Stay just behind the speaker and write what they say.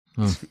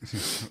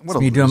It's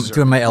me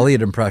doing my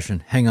Elliott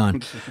impression. Hang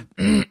on.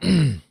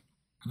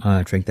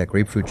 Drink that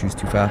grapefruit juice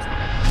too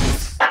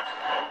fast.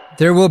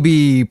 There will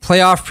be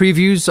playoff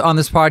previews on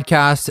this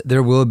podcast.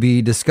 There will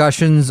be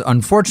discussions,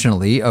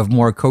 unfortunately, of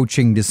more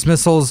coaching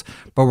dismissals.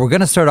 But we're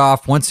going to start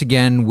off once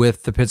again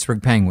with the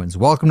Pittsburgh Penguins.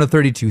 Welcome to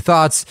 32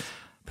 Thoughts,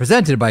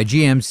 presented by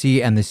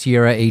GMC and the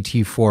Sierra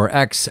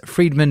AT4X.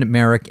 Friedman,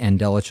 Merrick, and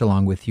Delich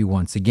along with you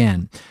once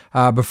again.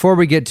 Before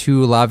we get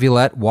to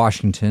Laviolette,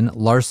 Washington,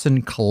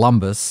 Larson,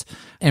 Columbus,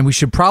 and we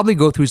should probably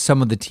go through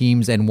some of the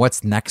teams and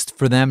what's next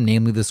for them,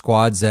 namely the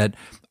squads that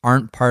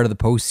aren't part of the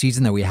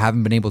postseason that we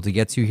haven't been able to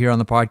get to here on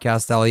the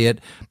podcast, Elliot.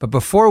 But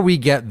before we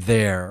get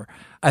there,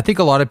 I think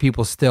a lot of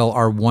people still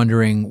are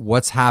wondering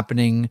what's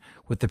happening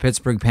with the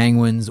Pittsburgh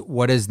Penguins.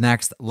 What is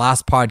next?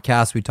 Last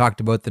podcast, we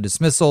talked about the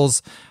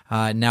dismissals.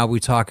 Now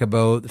we talk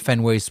about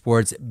Fenway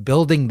Sports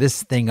building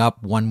this thing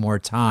up one more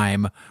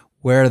time.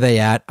 Where are they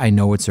at? I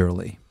know it's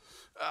early.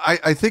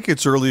 I think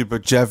it's early,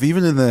 but Jeff,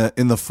 even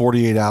in the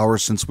 48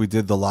 hours since we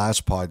did the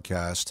last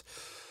podcast,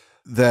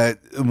 that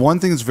one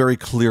thing is very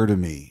clear to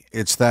me.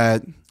 It's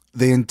that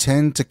they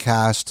intend to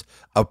cast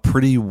a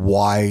pretty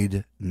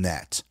wide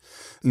net.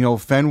 You know,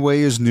 Fenway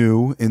is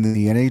new in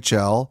the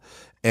NHL,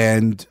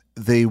 and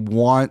they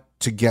want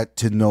to get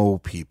to know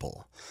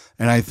people.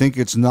 And I think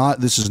this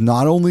is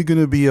not only going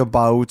to be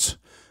about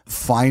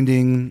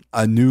finding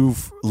a new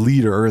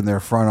leader in their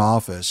front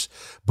office,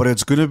 but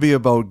it's going to be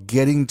about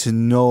getting to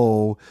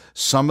know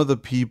some of the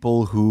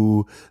people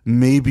who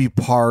may be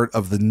part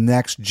of the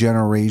next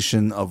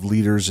generation of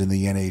leaders in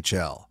the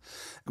NHL.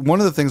 One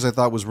of the things I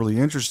thought was really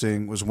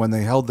interesting was when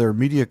they held their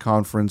media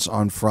conference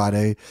on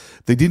Friday,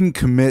 they didn't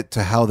commit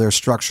to how their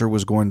structure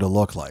was going to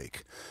look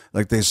like.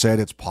 Like they said,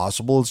 it's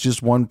possible it's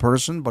just one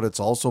person, but it's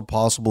also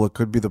possible it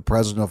could be the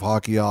president of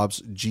hockey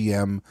ops,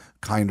 GM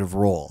kind of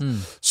role.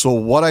 So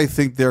what I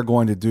think they're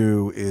going to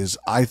do is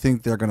I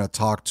think they're going to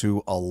talk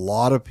to a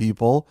lot of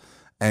people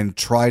and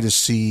try to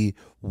see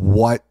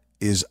what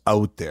is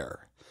out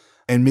there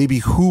and maybe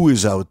who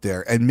is out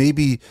there and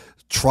maybe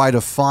try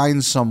to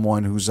find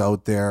someone who's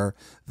out there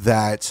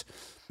that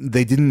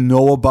they didn't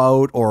know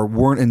about or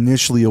weren't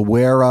initially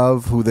aware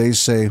of, who they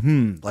say,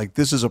 like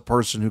this is a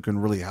person who can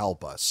really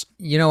help us.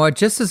 You know what,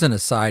 just as an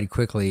aside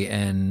quickly,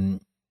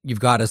 and you've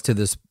got us to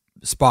this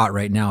spot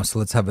right now, so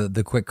let's have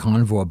the quick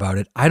convo about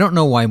it. I don't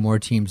know why more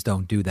teams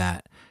don't do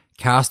that.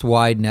 Cast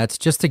wide nets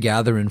just to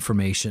gather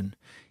information.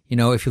 You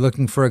know, if you're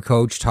looking for a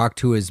coach, talk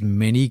to as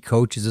many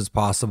coaches as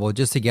possible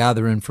just to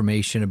gather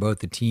information about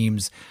the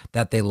teams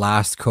that they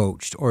last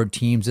coached or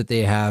teams that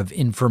they have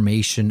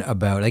information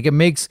about. Like, it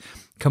makes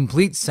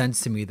complete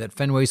sense to me that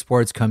Fenway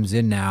Sports comes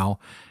in now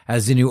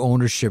as a new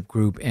ownership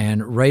group,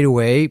 and right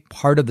away,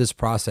 part of this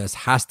process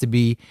has to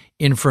be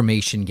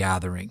information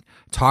gathering.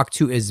 Talk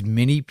to as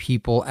many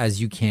people as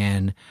you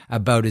can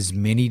about as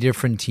many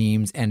different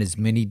teams and as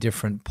many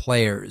different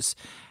players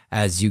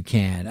as you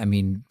can. I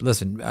mean,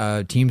 listen,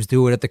 teams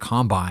do it at the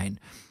combine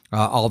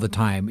all the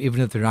time.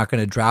 Even if they're not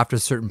going to draft a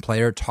certain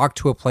player, talk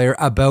to a player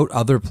about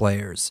other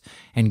players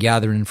and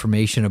gather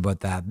information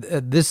about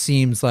that. This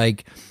seems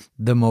like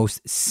the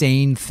most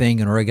sane thing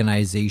an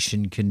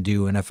organization can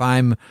do. And if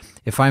I'm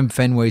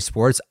Fenway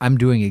Sports, I'm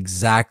doing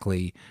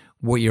exactly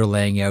what you're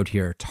laying out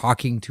here,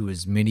 talking to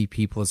as many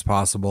people as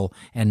possible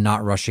and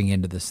not rushing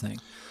into this thing.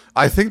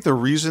 I think the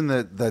reason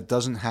that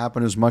doesn't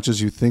happen as much as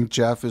you think,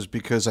 Jeff, is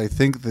because I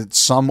think that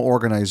some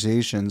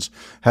organizations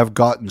have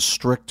gotten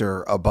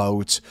stricter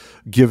about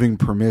giving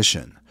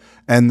permission.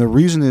 And the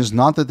reason is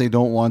not that they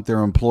don't want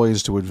their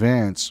employees to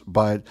advance,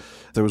 but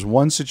there was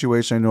one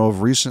situation I know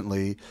of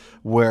recently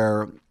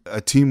where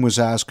a team was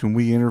asked, can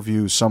we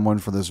interview someone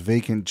for this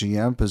vacant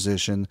GM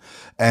position?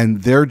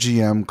 And their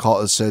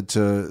GM said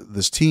to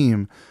this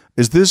team,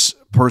 is this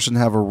person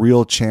have a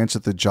real chance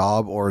at the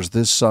job, or is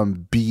this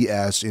some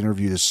BS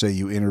interview to say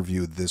you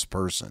interviewed this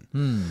person?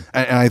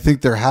 And I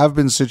think there have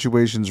been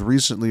situations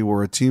recently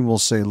where a team will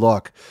say,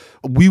 look,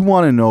 we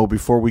want to know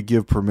before we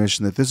give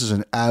permission that this is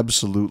an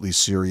absolutely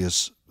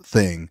serious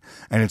thing,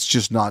 and it's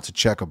just not to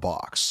check a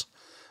box.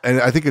 And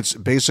I think it's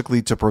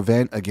basically to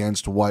prevent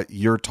against what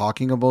you're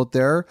talking about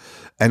there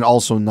and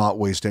also not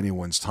waste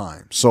anyone's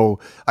time.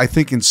 So I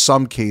think in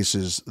some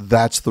cases,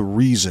 that's the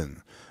reason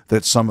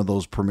that some of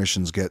those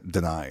permissions get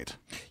denied.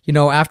 You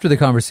know, after the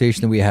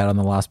conversation that we had on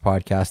the last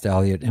podcast,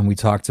 Elliot, and we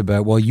talked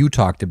about, well, you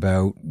talked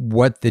about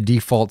what the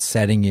default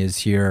setting is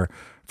here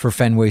for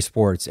Fenway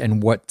Sports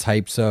and what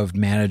types of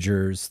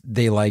managers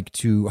they like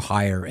to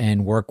hire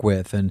and work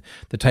with and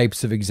the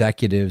types of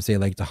executives they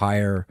like to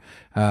hire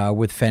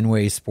with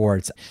Fenway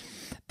Sports.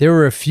 There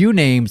were a few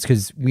names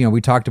because, you know, we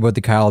talked about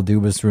the Kyle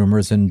Dubas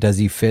rumors and does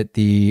he fit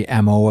the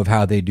MO of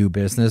how they do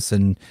business?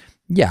 And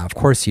yeah, of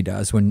course he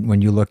does.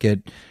 When you look at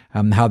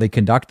how they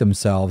conduct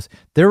themselves,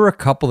 there were a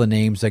couple of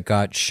names that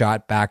got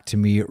shot back to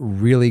me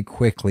really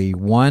quickly.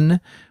 One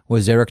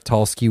was Eric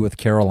Tulsky with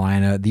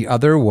Carolina. The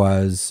other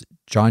was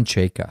John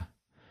Chayka,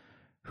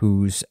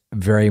 who's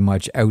very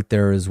much out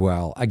there as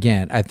well.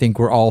 Again, I think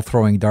we're all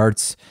throwing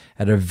darts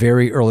at a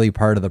very early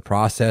part of the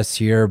process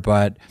here,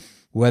 but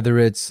whether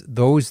it's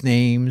those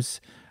names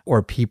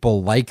or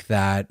people like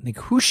that, like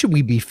who should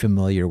we be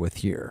familiar with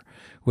here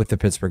with the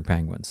Pittsburgh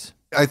Penguins?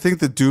 I think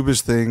the Dubas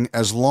thing,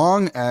 as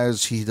long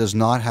as he does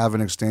not have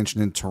an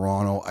extension in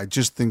Toronto, I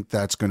just think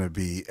that's going to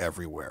be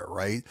everywhere,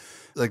 right?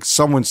 Like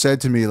someone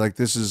said to me, like,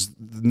 this is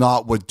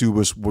not what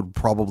Dubas would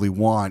probably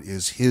want,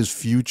 is his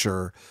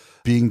future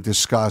being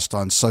discussed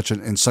on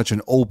in such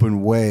an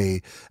open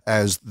way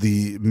as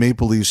the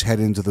Maple Leafs head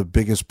into the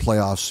biggest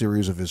playoff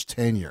series of his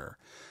tenure.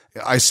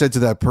 I said to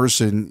that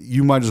person,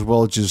 you might as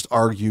well just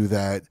argue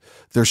that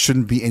there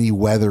shouldn't be any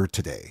weather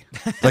today.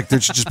 Like there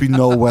should just be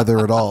no weather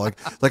at all.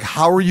 Like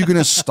how are you going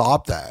to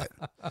stop that?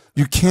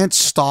 You can't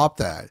stop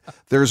that.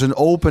 There's an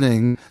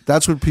opening.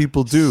 That's what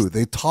people do.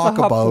 They talk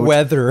about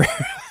weather.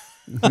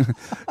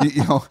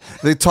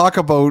 They talk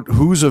about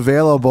who's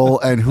available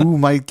and who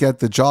might get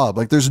the job.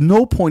 Like there's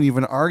no point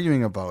even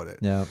arguing about it.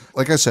 Yeah.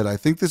 Like I said, I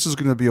think this is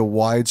going to be a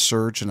wide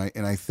search, and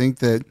I think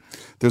that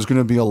there's going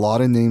to be a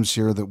lot of names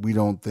here that we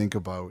don't think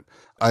about.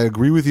 I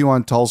agree with you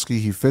on Tulsky.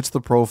 He fits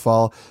the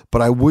profile,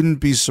 but I wouldn't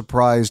be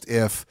surprised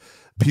if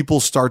people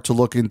start to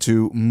look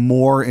into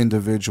more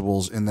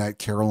individuals in that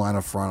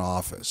Carolina front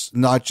office,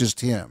 not just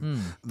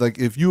him. Like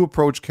if you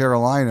approach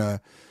Carolina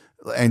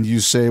and you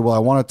say, well, I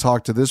want to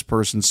talk to this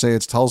person, say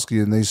it's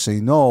Tulsky, and they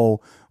say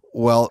no,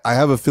 well, I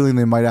have a feeling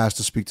they might ask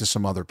to speak to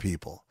some other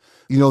people.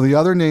 The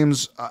other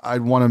names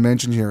I'd want to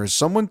mention here is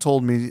someone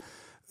told me,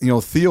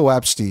 Theo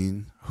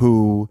Epstein,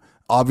 who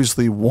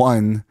obviously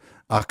won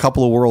a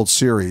couple of World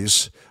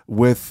Series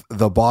with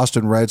the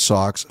Boston Red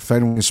Sox,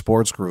 Fenway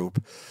Sports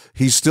Group.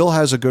 He still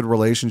has a good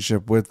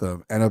relationship with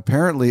them. And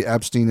apparently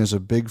Epstein is a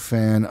big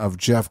fan of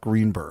Jeff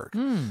Greenberg.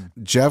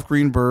 Jeff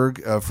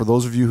Greenberg, for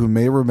those of you who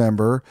may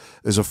remember,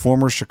 is a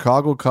former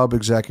Chicago Cub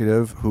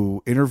executive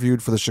who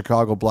interviewed for the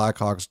Chicago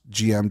Blackhawks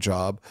GM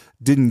job,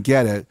 didn't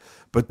get it,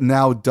 but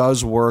now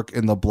does work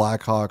in the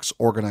Blackhawks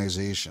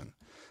organization.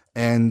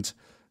 And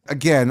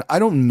again, I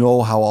don't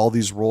know how all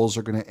these roles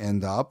are going to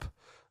end up,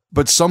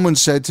 but someone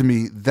said to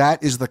me,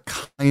 that is the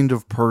kind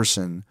of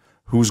person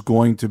who's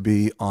going to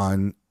be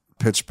on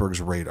Pittsburgh's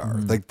radar.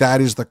 Like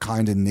that is the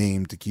kind of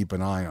name to keep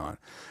an eye on.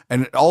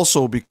 And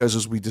also because,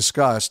 as we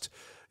discussed,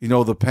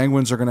 the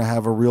Penguins are going to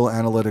have a real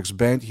analytics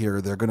bent here.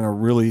 They're going to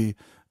really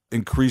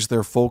increase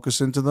their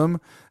focus into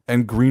them,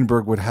 and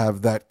Greenberg would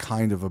have that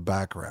kind of a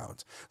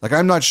background. Like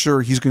I'm not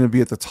sure he's going to be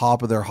at the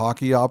top of their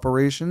hockey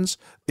operations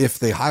if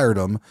they hired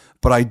him,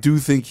 but I do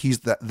think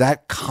he's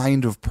that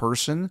kind of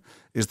person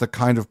is the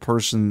kind of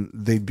person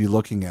they'd be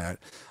looking at.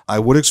 I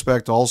would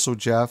expect also,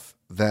 Jeff,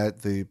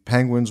 that the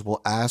Penguins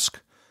will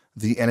ask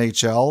the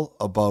NHL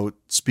about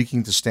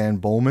speaking to Stan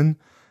Bowman,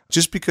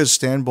 just because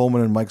Stan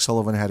Bowman and Mike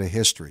Sullivan had a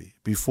history.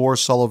 Before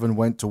Sullivan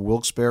went to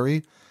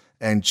Wilkes-Barre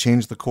and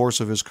changed the course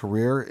of his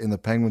career in the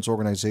Penguins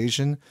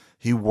organization,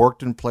 he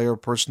worked in player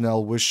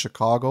personnel with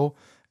Chicago,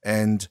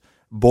 and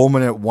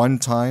Bowman at one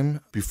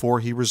time, before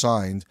he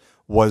resigned,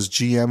 was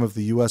GM of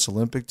the U.S.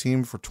 Olympic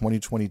team for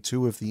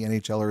 2022 if the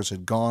NHLers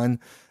had gone,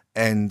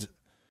 and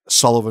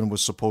Sullivan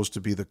was supposed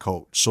to be the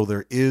coach. So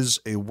there is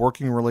a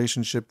working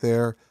relationship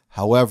there.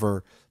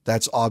 However,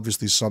 that's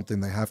obviously something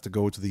they have to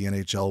go to the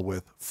NHL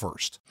with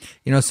first.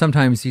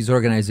 Sometimes these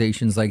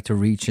organizations like to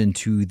reach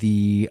into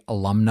the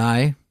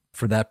alumni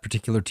for that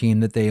particular team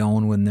that they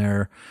own when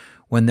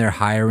they're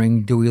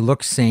hiring. Do we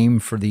look same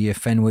for the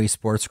Fenway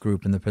Sports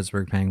Group and the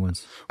Pittsburgh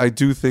Penguins? I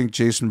do think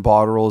Jason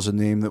Botterill is a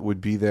name that would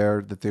be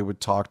there that they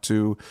would talk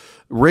to.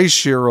 Ray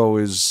Shero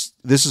is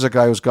a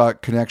guy who's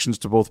got connections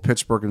to both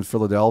Pittsburgh and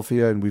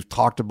Philadelphia, and we've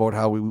talked about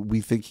how we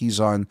think he's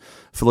on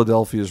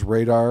Philadelphia's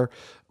radar.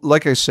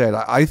 Like I said,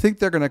 I think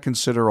they're going to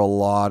consider a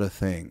lot of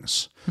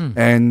things.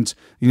 And,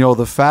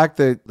 the fact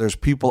that there's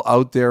people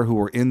out there who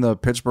were in the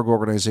Pittsburgh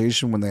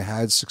organization when they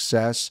had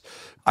success,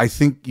 I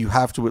think you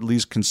have to at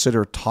least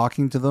consider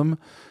talking to them.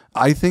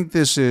 I think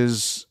this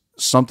is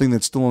something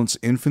that's still in its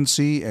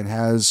infancy and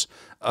has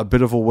a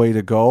bit of a way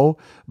to go,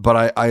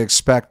 but I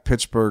expect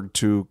Pittsburgh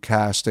to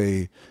cast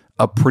a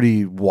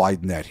pretty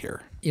wide net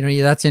here.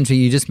 That's interesting.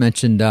 You just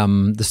mentioned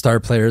the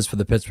star players for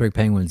the Pittsburgh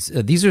Penguins.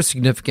 These are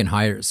significant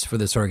hires for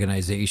this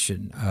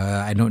organization.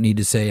 I don't need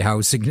to say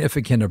how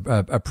significant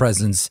a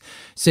presence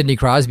Sidney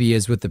Crosby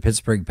is with the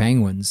Pittsburgh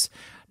Penguins.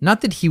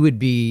 Not that he would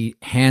be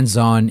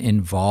hands-on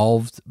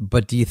involved,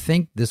 but do you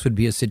think this would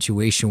be a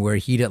situation where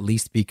he'd at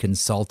least be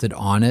consulted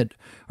on it,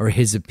 or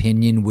his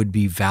opinion would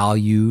be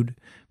valued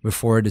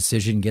before a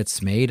decision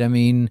gets made? I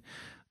mean,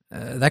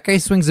 that guy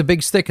swings a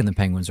big stick in the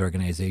Penguins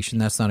organization.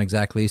 That's not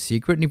exactly a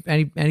secret,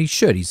 and he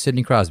should. He's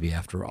Sidney Crosby,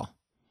 after all.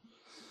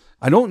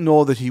 I don't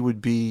know that he would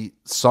be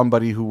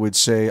somebody who would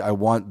say, I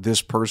want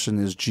this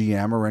person as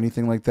GM or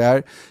anything like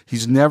that.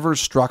 He's never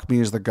struck me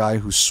as the guy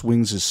who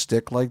swings his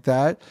stick like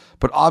that,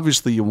 but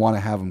obviously you want to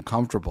have him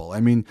comfortable.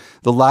 I mean,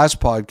 the last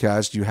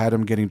podcast, you had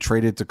him getting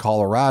traded to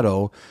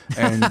Colorado.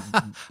 And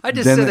I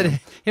just said that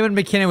him and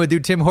McKinnon would do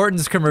Tim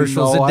Hortons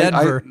commercials in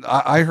Denver.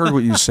 I heard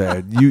what you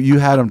said. You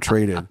had him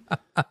traded.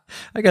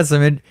 I got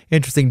some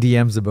interesting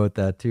DMs about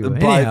that too.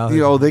 But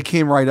Anyhow, they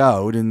came right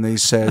out and they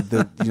said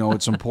that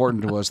it's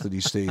important to us that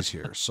he stays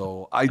here.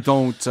 So I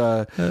don't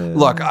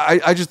look.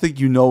 I just think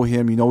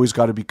him. He's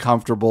got to be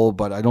comfortable,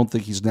 but I don't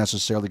think he's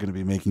necessarily going to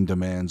be making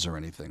demands or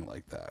anything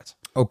like that.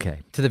 Okay,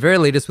 to the very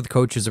latest with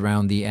coaches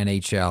around the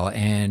NHL,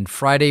 and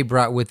Friday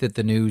brought with it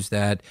the news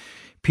that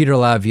Peter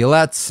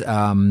Laviolette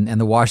and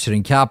the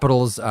Washington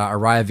Capitals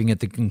arriving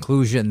at the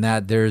conclusion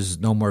that there's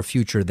no more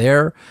future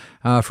there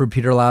for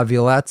Peter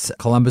Laviolette.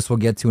 Columbus we'll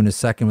get to in a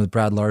second with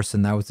Brad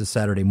Larson. That was the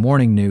Saturday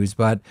morning news,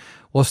 but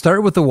we'll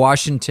start with the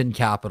Washington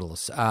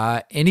Capitals.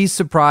 Any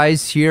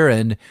surprise here,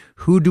 and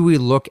who do we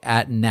look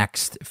at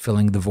next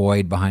filling the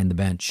void behind the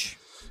bench?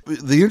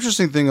 The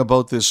interesting thing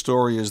about this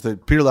story is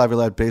that Peter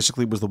Laviolette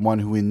basically was the one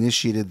who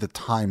initiated the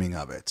timing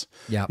of it.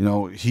 Yeah.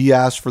 He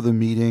asked for the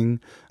meeting,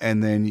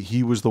 and then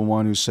he was the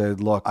one who said,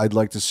 look, I'd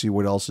like to see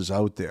what else is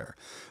out there.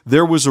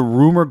 There was a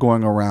rumor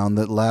going around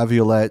that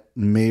Laviolette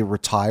may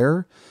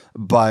retire,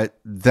 but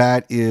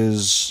that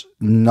is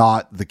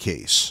not the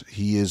case.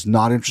 He is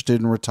not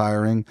interested in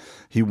retiring.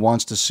 He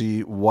wants to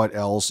see what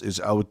else is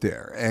out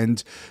there.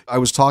 And I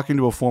was talking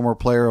to a former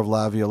player of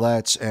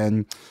Laviolette's,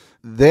 and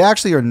they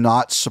actually are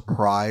not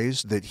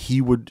surprised that he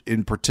would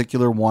in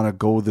particular want to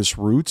go this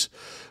route,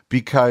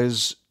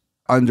 because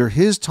under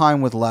his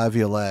time with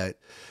Laviolette,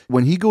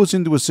 when he goes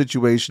into a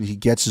situation, he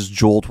gets his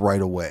jolt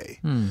right away.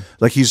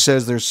 Like he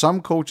says, there's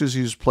some coaches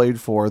he's played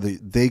for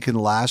that they can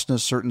last in a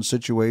certain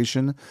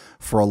situation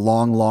for a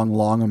long, long,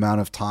 long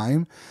amount of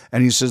time.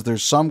 And he says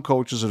there's some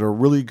coaches that are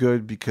really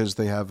good because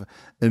they have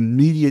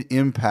immediate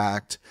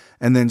impact.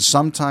 And then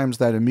sometimes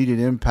that immediate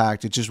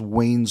impact, it just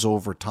wanes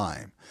over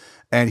time.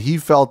 And he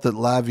felt that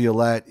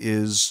Laviolette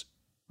is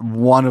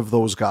one of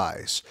those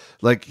guys.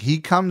 Like, he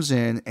comes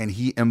in and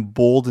he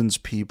emboldens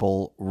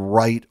people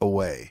right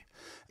away.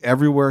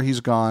 Everywhere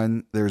he's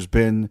gone, there's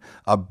been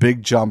a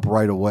big jump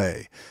right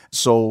away.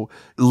 So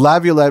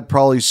Laviolette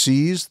probably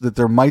sees that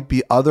there might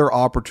be other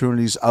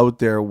opportunities out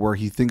there where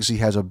he thinks he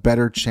has a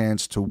better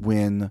chance to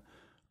win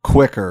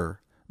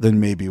quicker than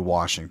maybe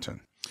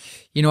Washington.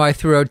 I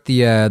threw out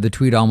the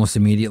tweet almost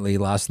immediately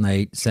last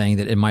night saying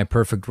that in my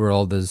perfect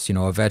world, as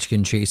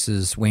Ovechkin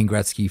chases Wayne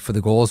Gretzky for the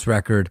goals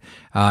record,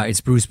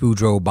 it's Bruce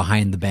Boudreau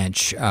behind the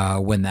bench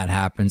when that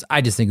happens.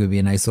 I just think it would be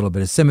a nice little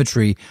bit of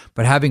symmetry.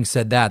 But having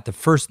said that, the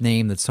first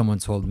name that someone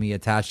told me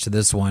attached to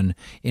this one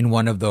in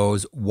one of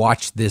those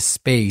watch this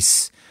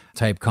space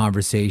type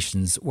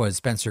conversations was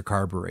Spencer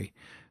Carberry,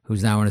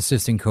 who's now an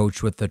assistant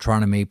coach with the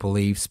Toronto Maple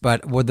Leafs.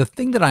 But the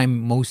thing that I'm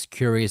most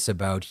curious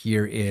about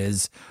here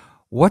is,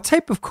 what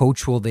type of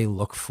coach will they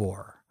look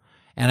for?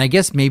 And I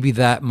guess maybe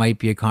that might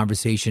be a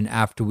conversation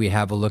after we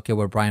have a look at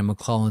what Brian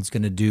McClellan's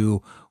going to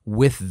do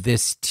with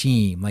this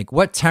team. Like,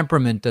 what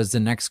temperament does the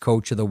next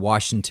coach of the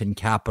Washington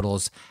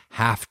Capitals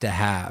have to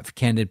have?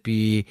 Can it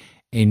be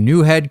a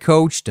new head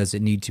coach? Does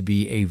it need to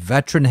be a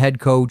veteran head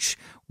coach?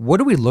 What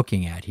are we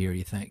looking at here,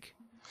 you think?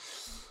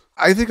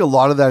 I think a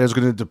lot of that is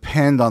going to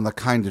depend on the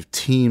kind of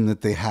team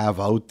that they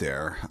have out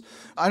there.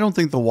 I don't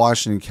think the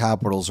Washington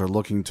Capitals are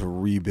looking to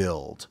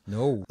rebuild.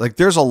 No. Like,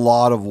 there's a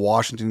lot of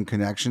Washington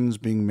connections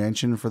being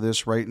mentioned for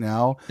this right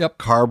now. Yep.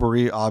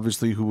 Carberry,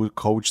 obviously, who would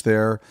coach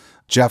there.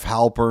 Jeff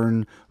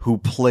Halpern, who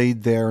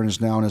played there and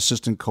is now an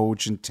assistant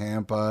coach in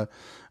Tampa.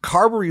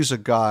 Carberry's a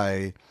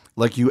guy,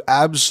 like, you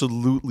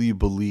absolutely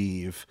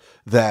believe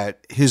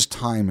that his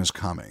time is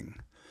coming.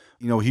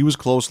 He was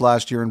close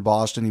last year in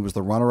Boston. He was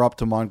the runner-up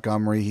to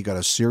Montgomery. He got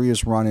a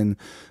serious run in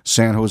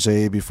San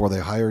Jose before they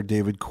hired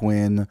David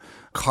Quinn.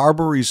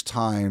 Carberry's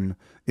time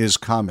is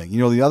coming.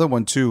 The other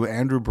one too,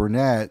 Andrew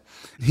Burnett,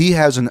 he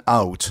has an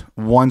out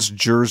once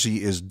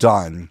Jersey is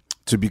done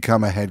to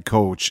become a head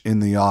coach in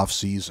the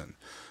offseason.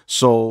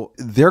 So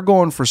they're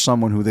going for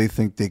someone who they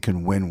think they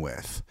can win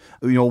with.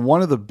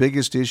 One of the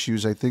biggest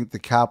issues I think the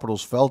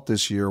Capitals felt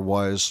this year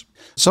was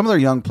some of their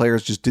young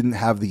players just didn't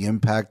have the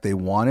impact they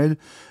wanted.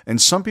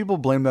 And some people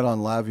blame that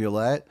on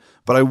Laviolette.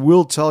 But I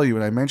will tell you,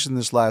 and I mentioned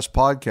this last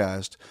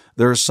podcast,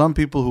 there are some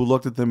people who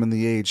looked at them in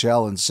the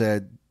AHL and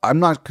said,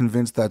 I'm not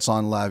convinced that's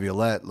on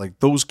Laviolette.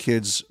 Like, those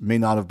kids may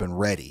not have been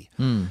ready.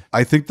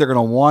 I think they're going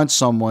to want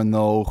someone,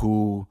 though,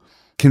 who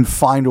can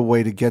find a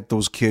way to get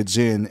those kids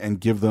in and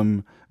give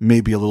them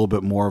maybe a little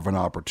bit more of an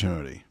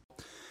opportunity.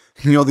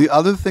 The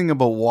other thing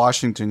about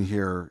Washington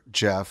here,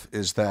 Jeff,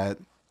 is that,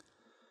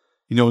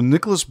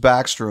 Nicholas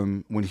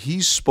Backstrom, when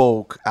he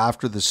spoke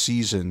after the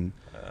season,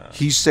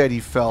 he said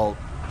he felt...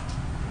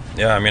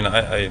 Yeah, I mean,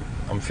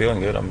 I'm feeling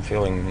good. I'm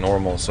feeling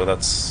normal, so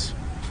that's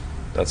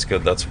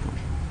good. That's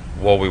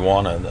what we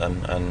wanted,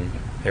 and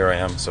here I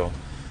am. So,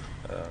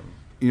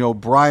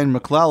 Brian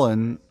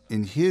McClellan,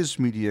 in his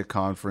media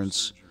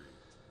conference,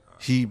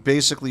 he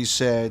basically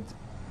said...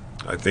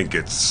 I think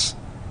it's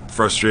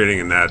frustrating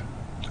in that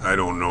I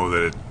don't know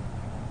that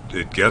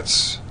it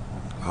gets,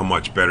 how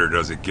much better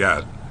does it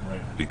get,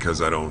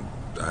 because I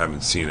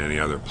haven't seen any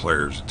other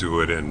players do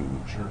it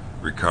and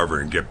recover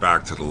and get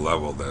back to the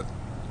level that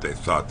they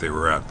thought they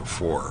were at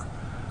before.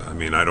 I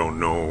mean, I don't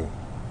know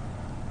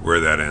where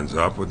that ends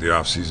up with the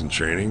off-season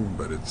training,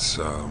 but it's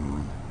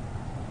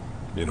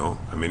You know,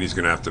 I mean, he's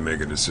going to have to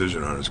make a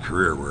decision on his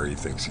career where he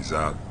thinks he's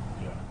at.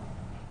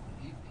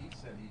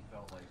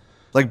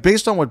 Like,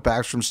 based on what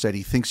Backstrom said,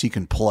 he thinks he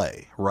can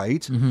play,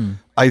 right?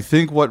 I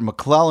think what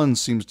McLellan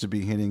seems to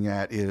be hinting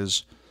at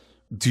is,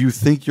 do you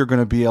think you're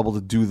going to be able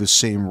to do the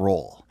same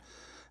role?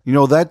 You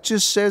know, that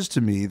just says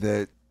to me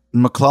that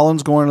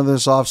McLellan's going into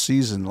this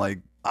offseason like,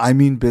 I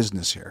mean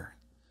business here.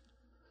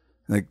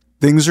 Like,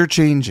 things are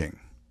changing,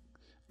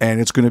 and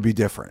it's going to be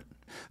different.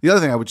 The other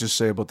thing I would just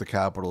say about the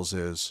Capitals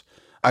is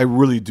I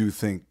really do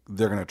think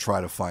they're going to try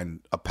to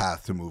find a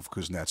path to move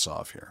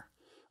Kuznetsov here.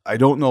 I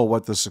don't know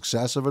what the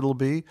success of it will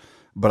be,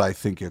 but I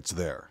think it's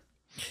there.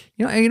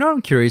 You know what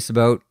I'm curious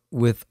about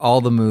with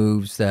all the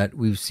moves that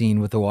we've seen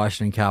with the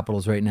Washington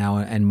Capitals right now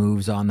and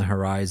moves on the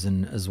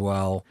horizon as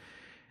well.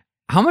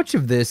 How much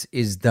of this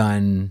is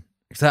done?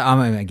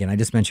 Again, I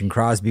just mentioned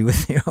Crosby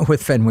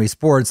with Fenway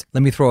Sports.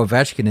 Let me throw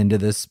Ovechkin into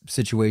this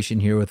situation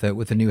here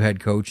with a new head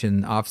coach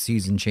and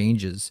off-season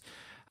changes.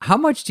 How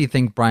much do you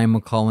think Brian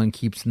McLellan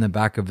keeps in the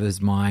back of his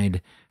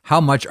mind?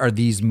 How much are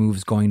these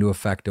moves going to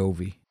affect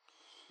Ovi?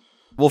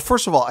 Well,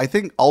 first of all, I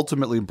think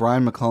ultimately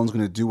Brian McLellan's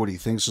going to do what he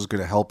thinks is going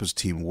to help his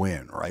team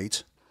win,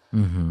 right?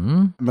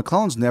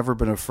 McLellan's never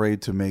been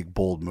afraid to make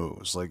bold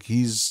moves. Like,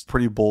 he's a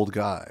pretty bold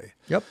guy.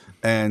 Yep.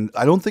 And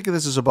I don't think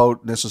this is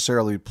about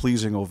necessarily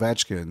pleasing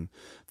Ovechkin.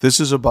 This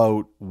is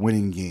about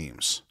winning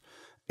games.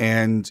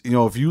 And, you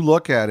know, if you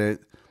look at it,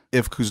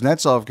 if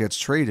Kuznetsov gets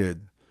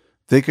traded,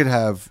 they could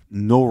have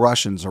no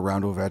Russians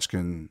around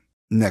Ovechkin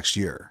next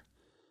year.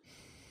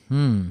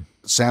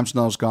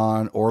 Samsonov's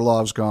gone,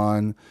 Orlov's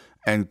gone,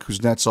 and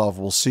Kuznetsov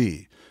will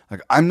see.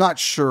 Like, I'm not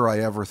sure I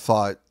ever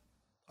thought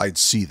I'd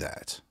see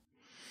that.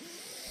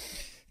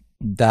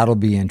 That'll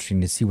be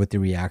interesting to see what the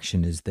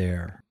reaction is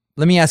there.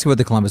 Let me ask you about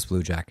the Columbus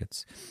Blue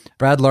Jackets.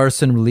 Brad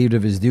Larson, relieved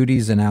of his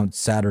duties, announced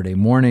Saturday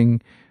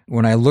morning.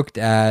 When I looked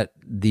at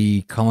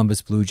the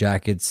Columbus Blue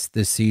Jackets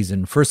this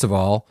season, first of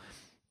all,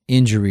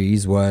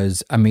 injuries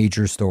was a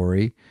major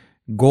story.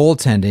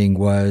 Goaltending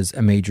was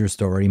a major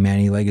story.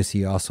 Manny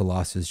Legacy also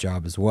lost his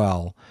job as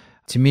well.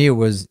 To me, it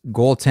was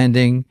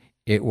goaltending,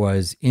 it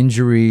was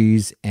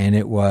injuries, and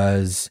it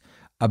was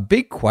a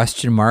big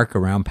question mark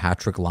around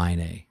Patrick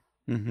Laine.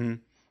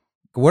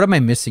 What am I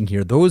missing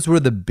here? Those were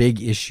the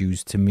big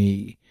issues to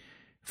me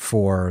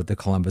for the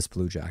Columbus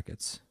Blue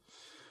Jackets.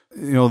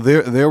 You know,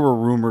 there were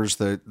rumors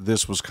that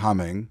this was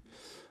coming,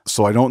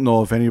 so I don't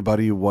know if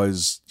anybody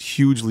was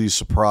hugely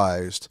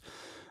surprised.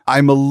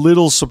 I'm a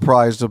little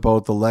surprised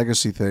about the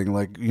Legacy thing.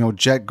 Like, you know,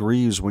 Jet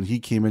Greaves, when he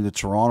came into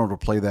Toronto to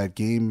play that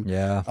game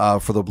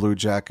for the Blue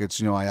Jackets,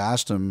 you know, I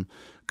asked him,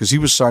 because he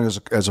was signed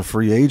as a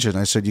free agent.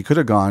 I said, you could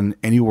have gone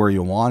anywhere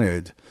you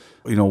wanted.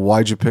 You know,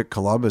 why'd you pick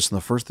Columbus? And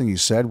the first thing he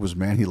said was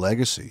Manny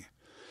Legacy.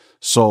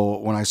 So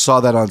when I saw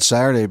that on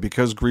Saturday,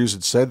 because Greaves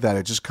had said that,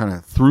 it just kind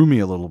of threw me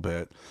a little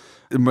bit.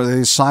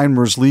 They signed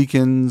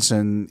Merzlikins,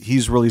 and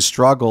he's really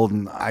struggled,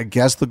 and I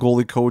guess the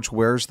goalie coach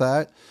wears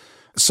that.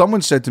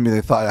 Someone said to me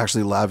they thought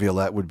actually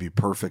Laviolette would be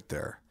perfect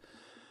there.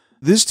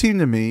 This team,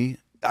 to me,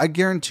 I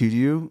guarantee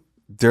you,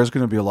 there's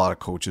going to be a lot of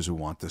coaches who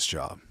want this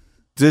job.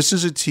 This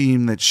is a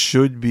team that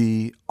should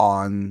be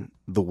on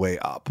the way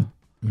up.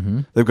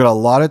 They've got a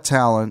lot of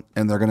talent,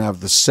 and they're going to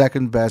have the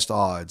second best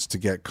odds to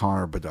get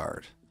Connor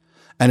Bedard.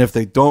 And if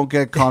they don't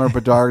get Connor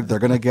Bedard, they're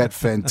going to get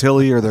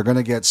Fantilli, or they're going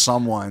to get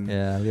someone.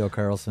 Yeah, Leo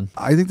Carlson.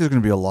 I think there's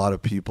going to be a lot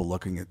of people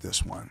looking at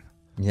this one.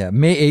 Yeah,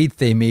 May 8th,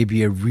 they may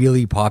be a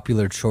really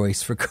popular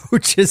choice for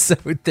coaches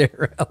out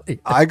there,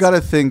 Elliot. I got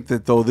to think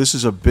that, though, this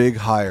is a big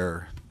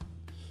hire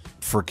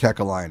for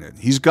Kekalainen.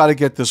 He's got to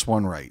get this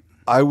one right.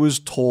 I was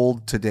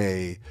told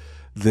today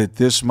that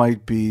this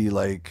might be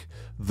like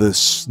the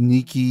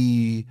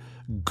sneaky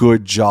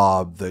good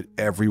job that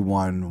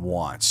everyone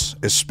wants,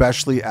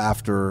 especially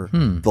after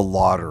the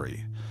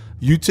lottery.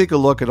 You take a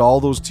look at all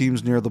those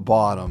teams near the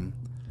bottom.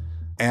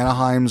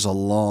 Anaheim's a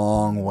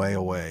long way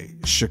away.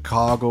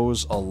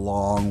 Chicago's a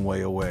long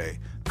way away.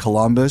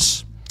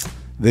 Columbus,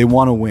 they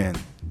want to win.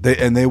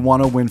 They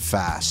want to win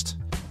fast.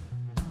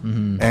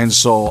 And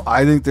so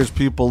I think there's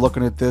people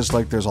looking at this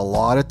like there's a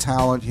lot of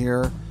talent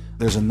here.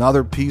 There's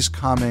another piece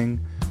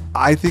coming.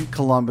 I think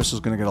Columbus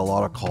is going to get a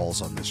lot of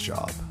calls on this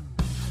job.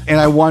 And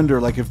I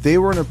wonder, like, if they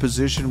were in a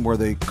position where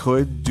they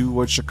could do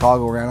what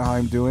Chicago or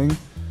Anaheim doing,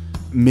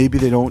 maybe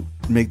they don't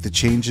make the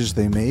changes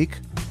they make.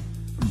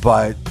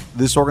 But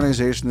this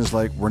organization is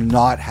like, we're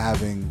not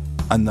having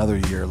another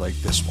year like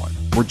this one.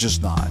 We're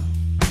just not.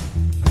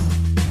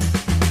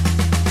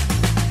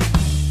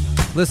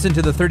 Listen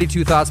to the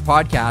 32 Thoughts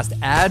podcast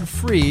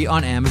ad-free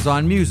on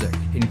Amazon Music,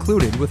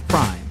 included with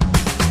Prime.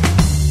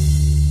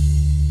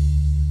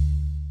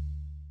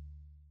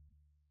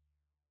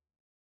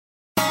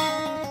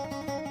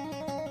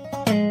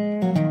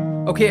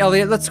 Okay, Okay,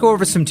 Elliot, let's go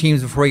over some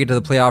teams before we get to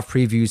the playoff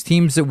previews.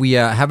 Teams that we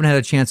haven't had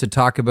a chance to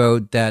talk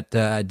about that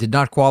did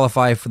not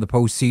qualify for the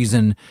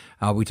postseason.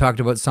 We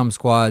talked about some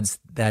squads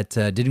that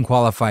didn't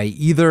qualify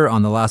either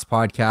on the last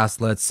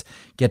podcast. Let's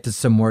get to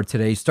some more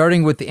today,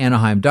 starting with the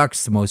Anaheim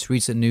Ducks. The most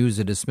recent news,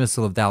 the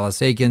dismissal of Dallas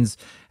Eakins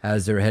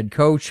as their head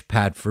coach,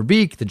 Pat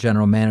Verbeek, the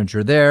general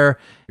manager there.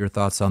 Your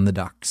thoughts on the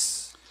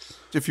Ducks?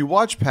 If you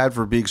watch Pat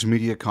Verbeek's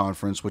media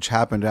conference, which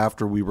happened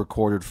after we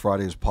recorded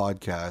Friday's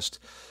podcast,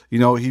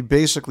 he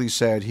basically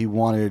said he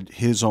wanted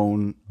his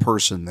own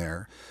person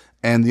there.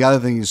 And the other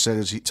thing he said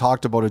is he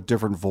talked about a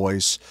different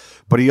voice,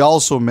 but he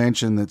also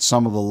mentioned that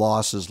some of the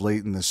losses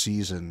late in the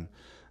season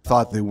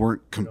thought they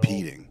weren't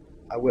competing.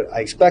 I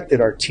expected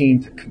our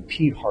team to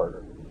compete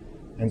harder.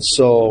 And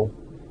so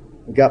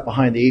we got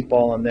behind the eight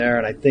ball in there,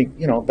 and I think,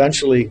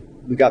 eventually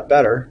we got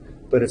better,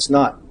 but it's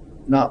not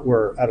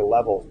we're at a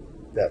level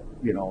that,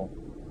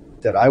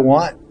 that I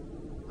want.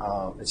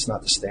 It's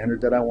not the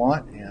standard that I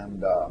want,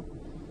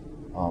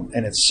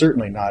 and it's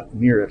certainly not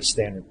near a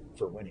standard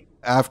for winning.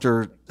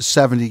 After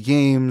 70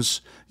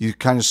 games, you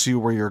kind of see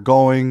where you're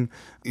going.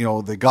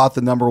 They got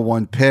the number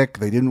one pick.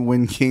 They didn't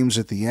win games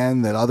at the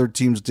end that other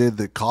teams did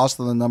that cost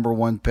them the number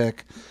one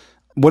pick.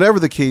 Whatever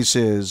the case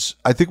is,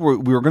 I think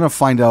we're going to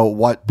find out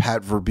what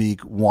Pat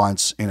Verbeek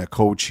wants in a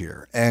coach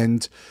here.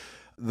 And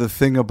the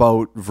thing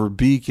about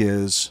Verbeek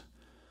is,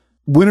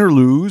 win or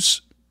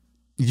lose,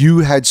 you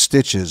had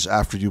stitches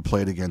after you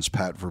played against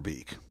Pat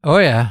Verbeek. Oh,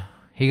 yeah.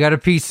 He got a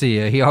piece of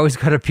you. He always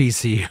got a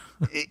piece of you.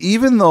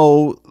 Even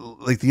though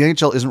the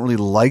NHL isn't really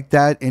like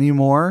that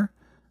anymore,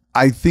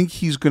 I think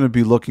he's going to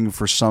be looking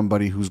for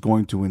somebody who's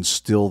going to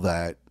instill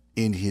that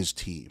in his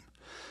team.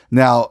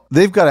 Now,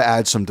 they've got to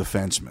add some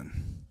defensemen.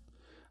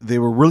 They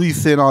were really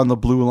thin on the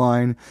blue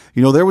line.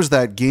 There was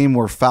that game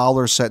where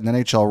Fowler set an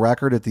NHL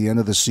record at the end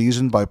of the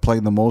season by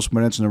playing the most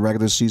minutes in a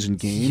regular season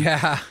game.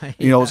 Yeah.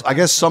 I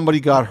guess somebody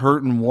got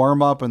hurt in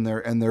warm up and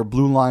their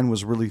blue line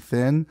was really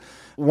thin.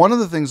 One of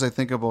the things I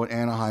think about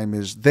Anaheim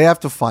is they have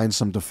to find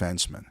some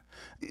defensemen.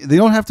 They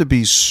don't have to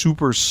be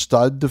super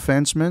stud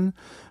defensemen,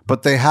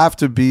 but they have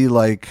to be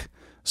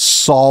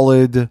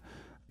solid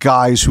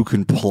guys who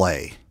can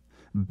play,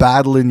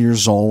 battle in your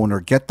zone or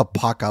get the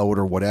puck out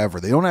or whatever.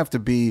 They don't have to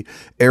be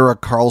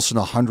Erik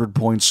Karlsson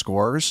 100-point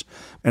scorers.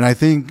 And I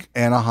think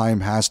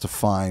Anaheim has to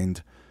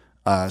find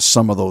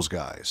some of those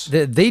guys.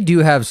 They do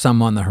have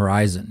some on the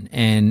horizon,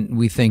 and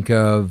we think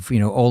of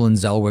Olin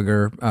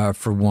Zellweger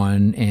for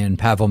one, and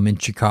Pavel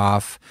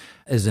Mintyukov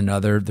is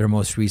another. Their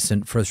most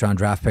recent first-round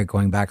draft pick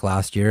going back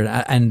last year.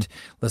 And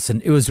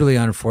listen, it was really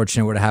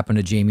unfortunate what happened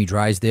to Jamie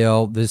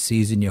Drysdale this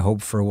season. You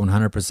hope for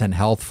 100%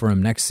 health for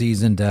him next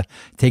season to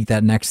take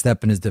that next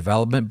step in his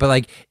development.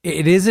 But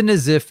it isn't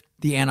as if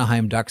the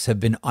Anaheim Ducks have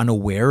been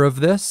unaware of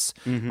this.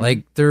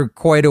 Mm-hmm. They're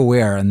quite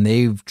aware, and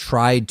they've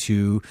tried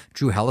to,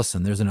 Drew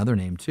Hellison, there's another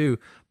name too,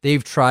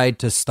 they've tried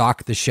to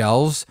stock the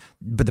shelves,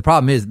 but the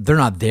problem is they're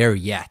not there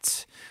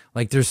yet.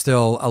 They're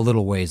still a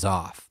little ways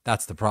off.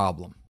 That's the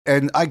problem.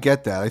 And I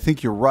get that. I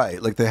think you're right.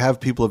 They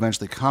have people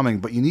eventually coming,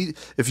 but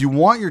if you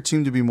want your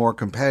team to be more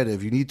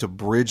competitive, you need to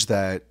bridge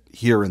that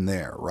here and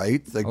there,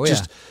 right?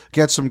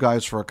 Get some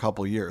guys for a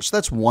couple years. So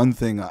that's one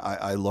thing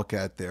I look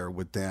at there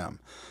with them.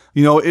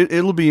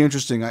 It'll be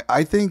interesting.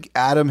 I think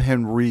Adam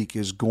Henrique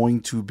is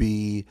going to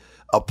be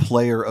a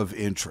player of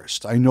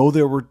interest. I know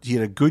he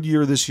had a good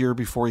year this year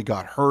before he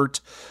got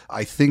hurt.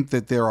 I think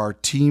that there are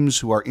teams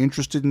who are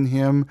interested in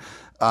him.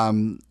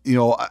 One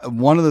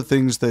of the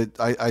things that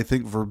I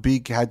think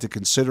Verbeek had to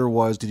consider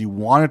was, did he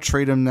want to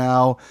trade him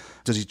now?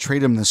 Does he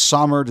trade him this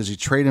summer? Does he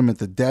trade him at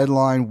the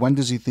deadline? When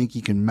does he think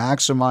he can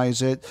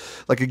maximize it?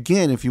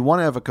 Again, if you want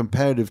to have a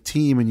competitive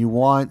team and you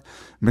want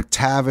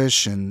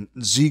McTavish and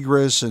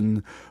Zegras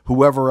and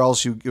whoever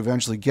else you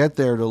eventually get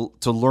there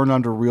to learn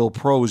under real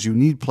pros, you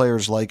need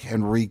players like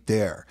Henrique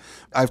there.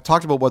 I've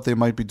talked about what they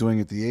might be doing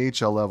at the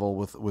AHL level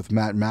with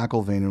Matt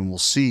McIlvaine, and we'll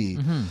see.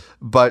 Mm-hmm.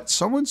 But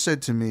someone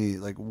said to me,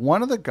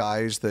 one of the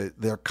guys that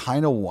they're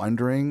kind of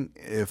wondering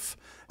if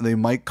they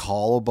might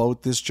call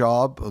about this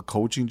job, a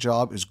coaching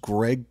job, is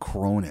Greg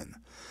Cronin.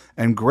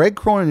 And Greg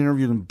Cronin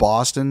interviewed in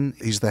Boston.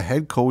 He's the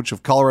head coach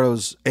of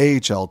Colorado's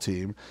AHL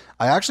team.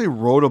 I actually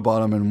wrote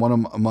about him in one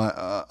of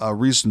my a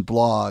recent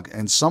blog,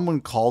 and someone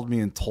called me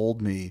and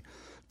told me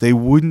they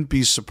wouldn't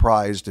be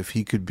surprised if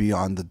he could be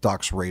on the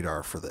Ducks'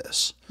 radar for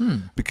this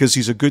because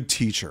he's a good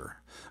teacher.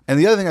 And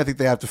the other thing I think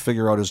they have to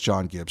figure out is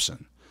John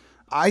Gibson.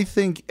 I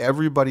think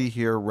everybody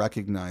here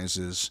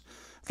recognizes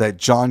that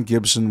John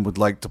Gibson would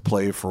like to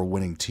play for a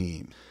winning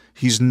team.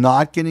 He's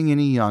not getting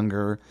any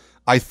younger.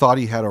 I thought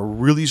he had a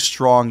really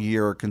strong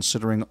year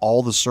considering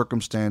all the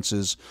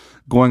circumstances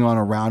going on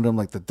around him.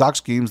 The Ducks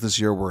games this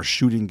year were a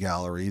shooting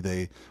gallery.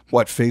 They,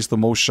 faced the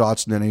most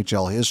shots in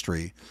NHL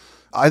history.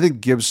 I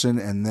think Gibson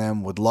and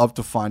them would love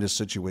to find a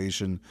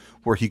situation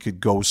where he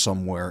could go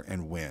somewhere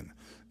and win.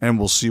 And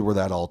we'll see where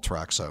that all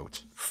tracks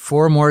out.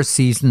 4 more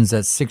seasons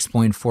at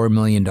 $6.4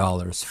 million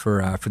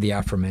for the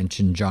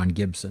aforementioned John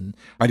Gibson.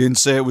 I didn't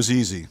say it was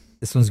easy.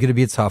 This one's going to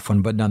be a tough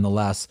one, but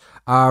nonetheless.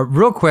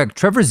 Real quick,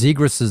 Trevor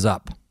Zegras is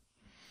up.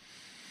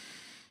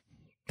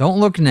 Don't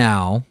look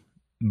now,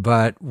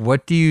 but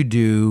what do you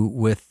do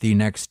with the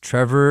next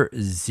Trevor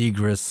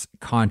Zegras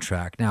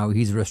contract? Now,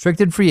 he's a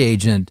restricted free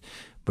agent,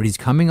 but he's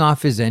coming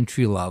off his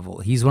entry level.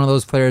 He's one of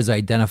those players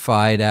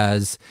identified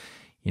as,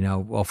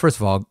 well, first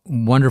of all,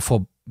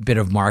 wonderful bit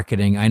of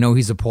marketing. I know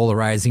he's a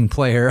polarizing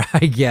player.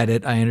 I get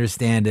it. I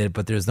understand it,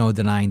 but there's no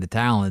denying the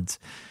talent.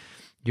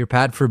 You're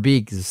Pat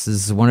Verbeek. This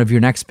is one of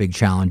your next big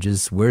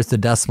challenges. Where's the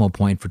decimal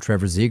point for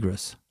Trevor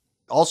Zegras?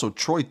 Also,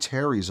 Troy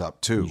Terry's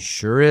up too. He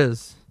sure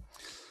is.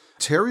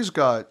 Terry's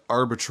got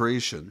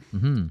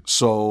arbitration,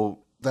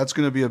 so that's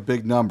going to be a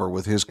big number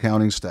with his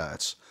counting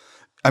stats.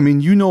 I mean,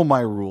 you know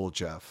my rule,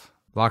 Jeff.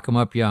 Lock him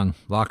up young.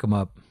 Lock him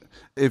up.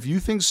 If you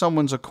think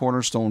someone's a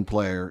cornerstone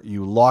player,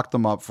 you lock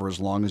them up for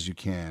as long as you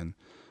can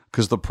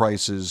because the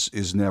price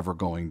is never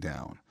going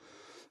down.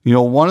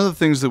 One of the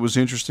things that was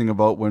interesting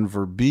about when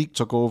Verbeek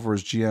took over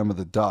as GM of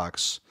the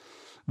Ducks,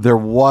 there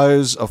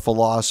was a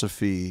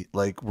philosophy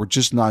like we're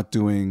just not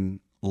doing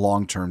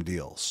long-term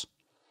deals.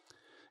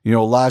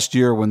 Last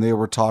year when they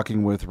were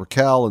talking with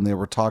Raquel and they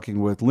were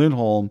talking with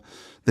Lindholm,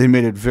 they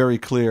made it very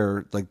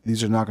clear, like,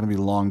 these are not going to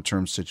be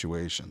long-term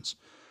situations.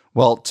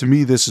 Well, to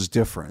me, this is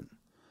different.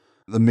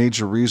 The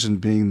major reason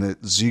being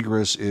that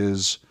Zegras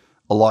is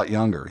a lot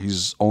younger.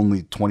 He's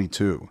only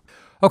 22.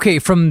 Okay,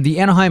 from the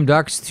Anaheim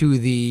Ducks to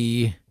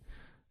the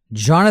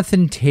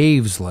Jonathan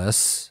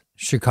Toews-less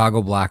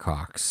Chicago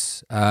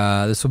Blackhawks.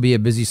 This will be a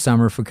busy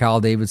summer for Kyle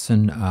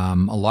Davidson.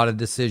 A lot of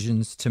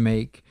decisions to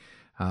make.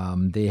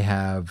 They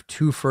have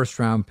 2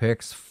 first-round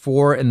picks,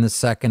 4 in the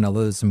second,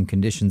 although there's some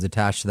conditions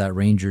attached to that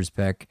Rangers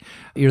pick.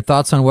 Your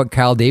thoughts on what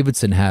Kyle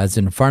Davidson has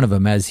in front of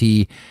him as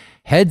he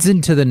heads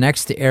into the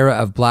next era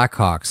of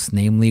Blackhawks,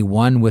 namely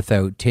one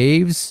without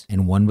Toews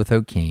and one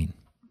without Kane?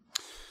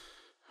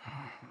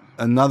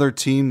 Another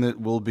team that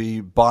will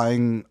be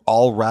buying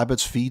all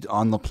rabbits' feet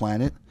on the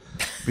planet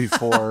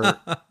before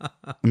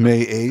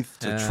May 8th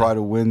to try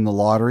to win the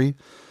lottery.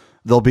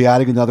 They'll be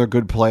adding another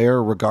good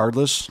player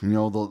regardless. The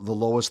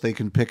lowest they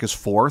can pick is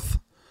 4th.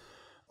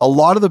 A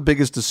lot of the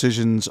biggest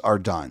decisions are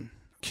done.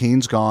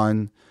 Kane's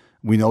gone.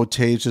 We know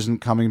Toews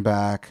isn't coming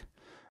back.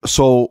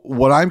 So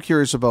what I'm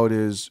curious about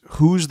is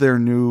who's their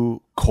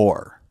new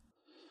core?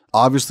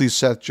 Obviously,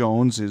 Seth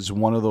Jones is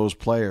one of those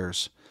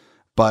players,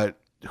 but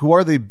who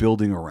are they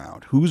building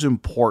around? Who's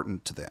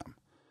important to them?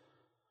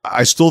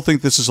 I still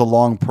think this is a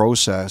long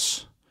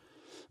process,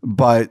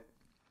 but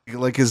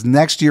is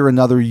next year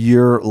another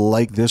year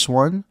like this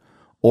one?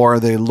 Or are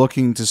they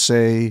looking to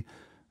say,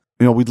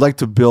 we'd like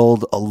to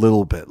build a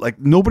little bit?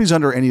 Nobody's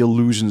under any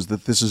illusions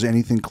that this is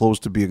anything close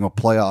to being a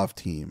playoff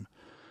team.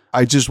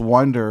 I just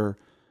wonder,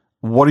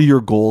 what are your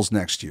goals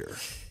next year?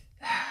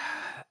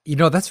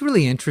 That's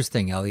really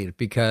interesting, Elliot,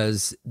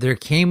 because there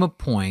came a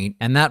point,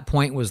 and that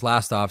point was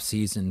last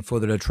offseason for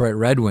the Detroit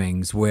Red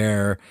Wings,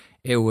 where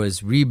it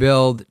was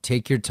rebuild,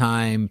 take your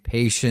time,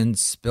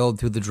 patience, build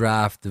through the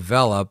draft,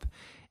 develop,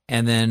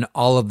 and then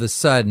all of a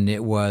sudden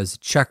it was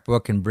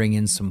checkbook and bring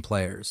in some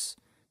players.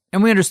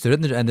 And we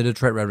understood it, and the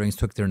Detroit Red Wings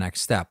took their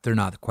next step. They're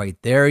not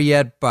quite there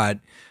yet, but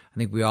I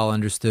think we all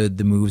understood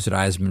the moves that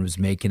Yzerman was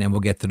making, and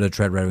we'll get to the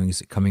Detroit Red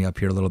Wings coming up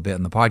here a little bit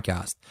in the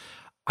podcast.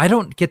 I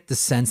don't get the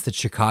sense that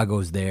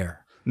Chicago's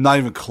there. Not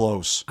even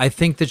close. I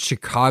think that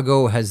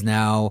Chicago has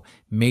now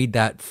made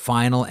that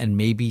final and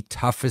maybe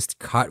toughest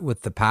cut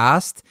with the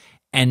past,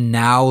 and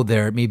now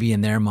they're maybe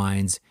in their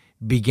minds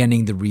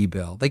beginning the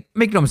rebuild.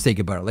 Make no mistake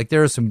about it.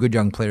 There are some good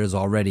young players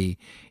already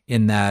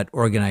in that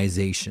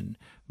organization,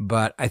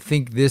 but I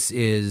think this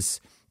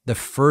is the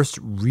first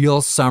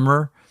real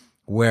summer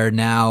where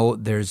now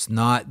there's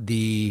not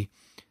the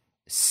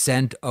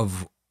scent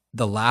of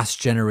the last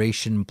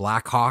generation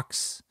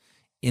Blackhawks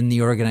in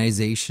the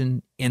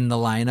organization, in the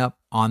lineup,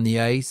 on the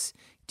ice.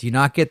 Do you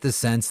not get the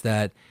sense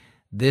that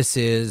this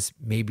is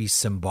maybe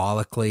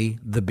symbolically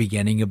the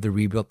beginning of the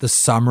rebuild, the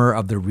summer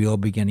of the real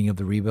beginning of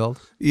the rebuild?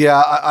 Yeah,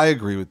 I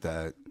agree with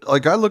that.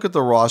 I look at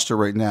the roster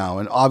right now,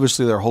 and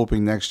obviously they're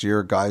hoping next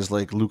year guys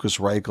like Lucas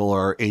Reichel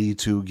are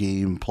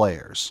 82-game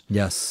players.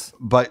 Yes.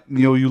 But,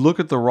 you look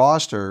at the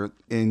roster,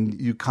 and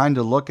you kind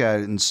of look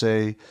at it and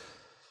say,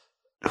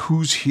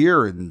 who's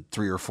here in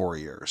 3 or 4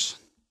 years?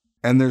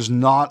 And there's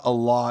not a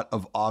lot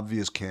of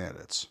obvious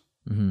candidates.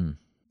 Mm-hmm.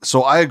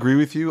 So I agree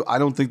with you. I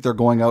don't think they're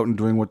going out and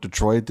doing what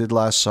Detroit did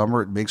last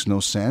summer. It makes no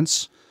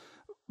sense.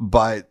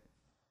 But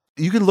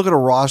you can look at a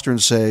roster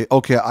and say,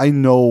 okay, I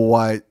know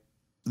what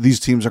these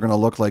teams are going to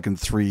look like in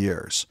 3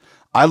 years.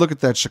 I look at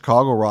that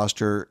Chicago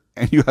roster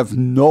and you have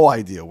no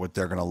idea what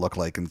they're going to look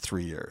like in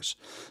 3 years.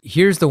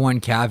 Here's the one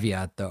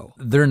caveat, though.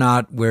 They're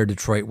not where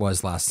Detroit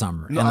was last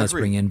summer. No, and I let's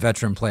agree. bring in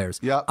veteran players.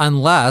 Yeah.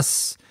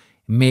 Unless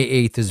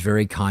May 8th is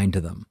very kind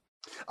to them.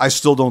 I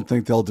still don't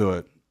think they'll do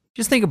it.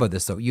 Just think about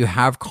this, though. You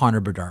have Connor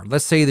Bedard.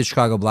 Let's say the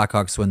Chicago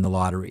Blackhawks win the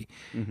lottery.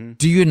 Mm-hmm.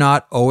 Do you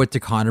not owe it to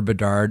Connor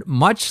Bedard,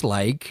 much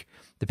like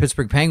the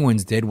Pittsburgh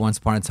Penguins did once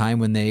upon a time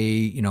when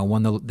they,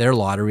 won their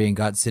lottery and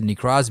got Sidney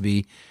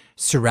Crosby,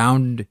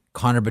 surround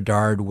Connor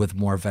Bedard with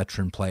more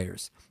veteran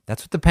players?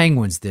 That's what the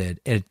Penguins did.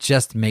 It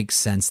just makes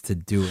sense to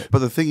do it. But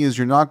the thing is,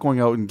 you're not going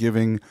out and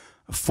giving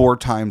 4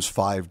 times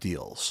 5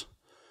 deals.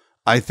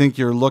 I think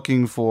you're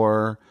looking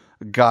for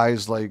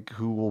guys like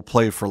who will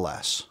play for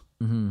less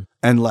and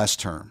less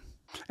term.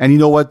 And you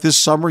know what? This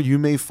summer you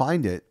may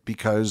find it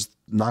because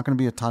not going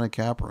to be a ton of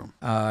cap room.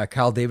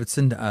 Kyle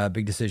Davidson,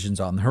 big decisions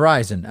on the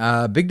horizon.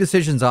 Big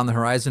decisions on the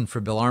horizon for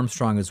Bill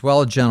Armstrong as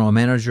well, general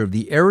manager of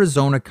the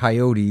Arizona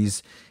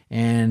Coyotes.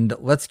 And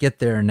let's get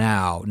there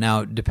now.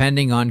 Now,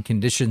 depending on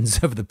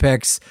conditions of the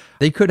picks,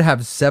 they could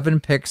have 7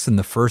 picks in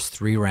the first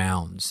 3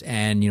 rounds.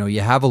 And, you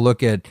have a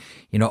look at,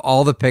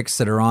 all the picks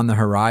that are on the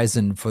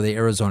horizon for the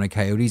Arizona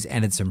Coyotes,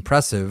 and it's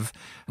impressive.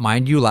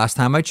 Mind you, last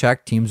time I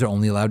checked, teams are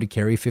only allowed to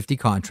carry 50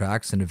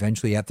 contracts, and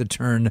eventually you have to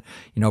turn,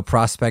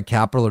 prospect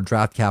capital or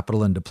draft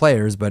capital into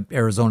players, but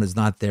Arizona's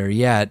not there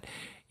yet.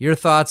 Your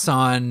thoughts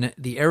on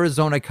the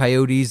Arizona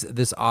Coyotes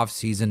this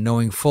offseason,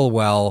 knowing full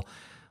well,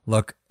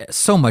 look,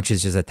 so much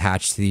is just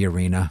attached to the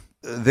arena.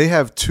 They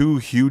have 2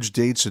 huge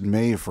dates in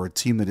May for a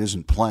team that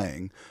isn't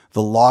playing,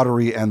 the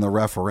lottery and the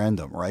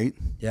referendum, right?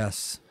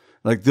 Yes.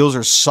 Like those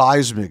are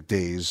seismic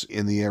days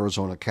in the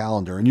Arizona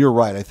calendar. And you're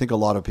right. I think a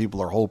lot of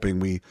people are hoping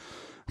we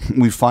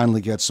finally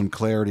get some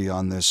clarity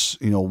on this,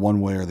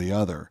 one way or the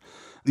other.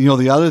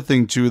 The other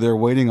thing too they're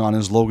waiting on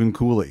is Logan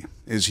Cooley.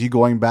 Is he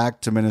going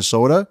back to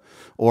Minnesota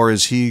or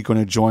is he going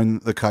to join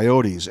the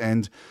Coyotes?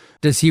 And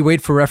does he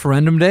wait for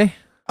referendum day?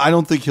 I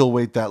don't think he'll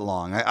wait that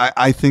long.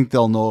 I think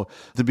they'll know.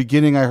 At the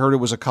beginning, I heard it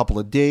was a couple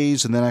of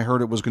days, and then I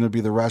heard it was going to be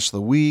the rest of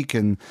the week.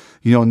 And,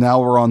 now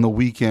we're on the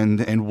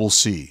weekend, and we'll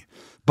see.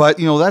 But,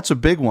 that's a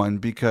big one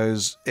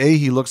because, A,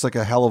 he looks like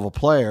a hell of a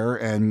player,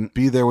 and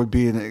B, there would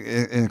be an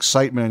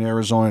excitement in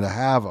Arizona to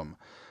have him.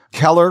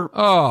 Keller.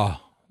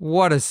 Oh,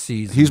 what a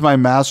season. He's my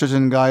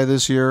Masterton guy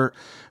this year.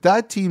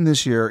 That team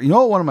this year,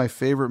 what one of my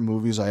favorite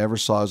movies I ever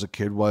saw as a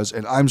kid was?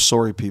 And I'm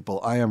sorry,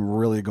 people, I am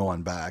really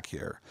going back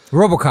here.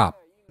 RoboCop.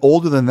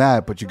 Older than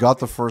that, but you got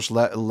the first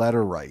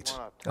letter right.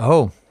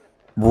 Oh.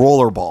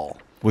 Rollerball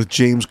with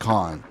James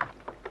Caan.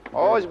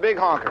 Oh, he's a big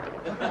honker.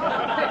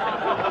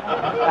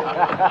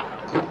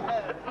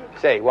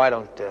 Say, why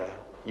don't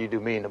you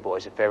do me and the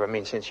boys a favor? I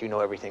mean, since you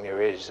know everything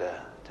there is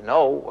to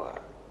know,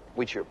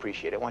 we'd sure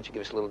appreciate it. Why don't you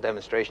give us a little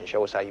demonstration,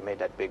 show us how you made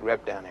that big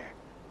rep down there.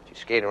 You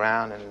skate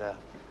around and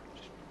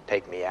just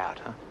take me out,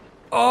 huh?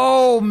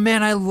 Oh,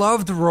 man, I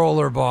loved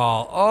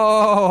Rollerball.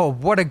 Oh,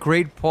 what a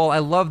great pull. I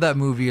loved that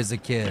movie as a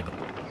kid.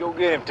 Go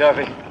get him,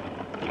 Tuffy.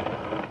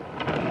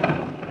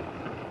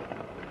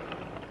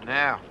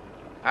 Now,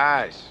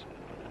 eyes.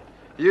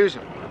 Use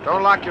them.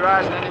 Don't lock your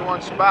eyes in any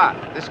one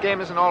spot. This game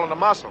isn't all in the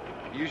muscle.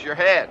 Use your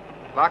head.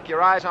 Lock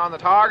your eyes on the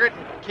target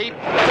and keep...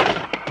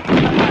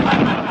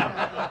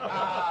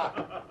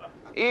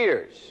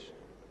 Ears.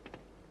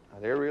 Now,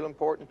 they're real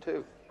important,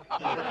 too.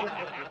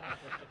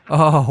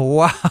 Oh,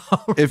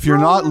 wow. If you're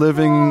not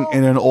living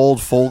in an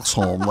old folks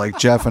home like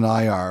Jeff and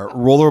I are,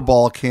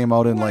 Rollerball came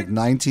out in like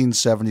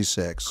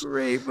 1976.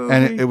 Great movie.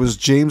 And it was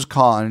James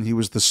Caan. He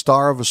was the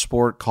star of a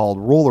sport called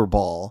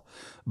Rollerball,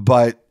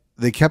 but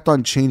they kept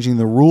on changing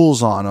the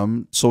rules on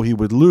him so he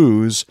would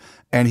lose,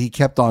 and he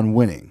kept on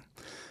winning.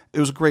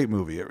 It was a great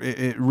movie.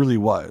 It really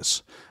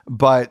was.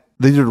 But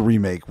they did a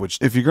remake, which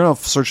if you're going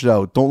to search it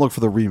out, don't look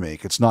for the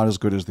remake. It's not as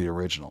good as the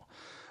original.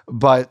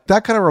 But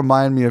that kind of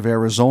reminded me of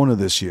Arizona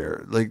this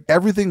year. Like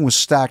everything was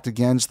stacked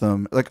against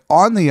them. Like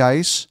on the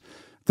ice,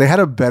 they had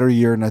a better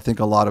year than I think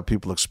a lot of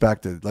people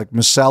expected. Like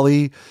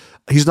Maselli,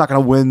 he's not going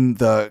to win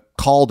the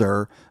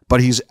Calder,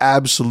 but he's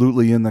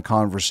absolutely in the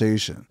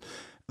conversation.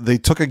 They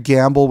took a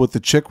gamble with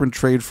the Chychrun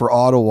trade for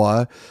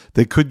Ottawa.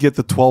 They could get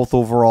the 12th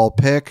overall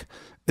pick.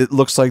 It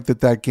looks like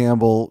that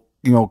gamble,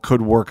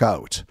 could work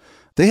out.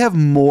 They have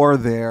more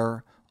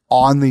there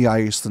on the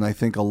ice than I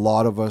think a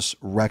lot of us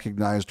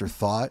recognized or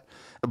thought.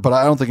 But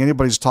I don't think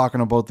anybody's talking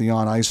about the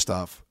on-ice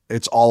stuff.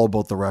 It's all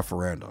about the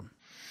referendum.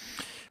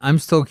 I'm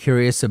still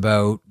curious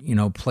about,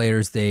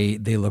 players they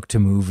look to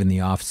move in the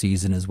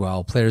offseason as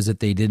well. Players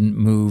that they didn't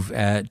move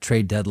at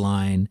trade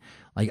deadline.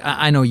 Like,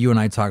 I know you and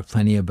I talked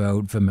plenty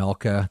about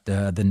Vejmelka,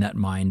 the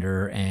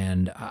netminder,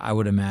 and I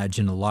would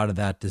imagine a lot of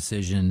that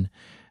decision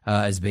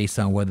is based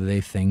on whether they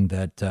think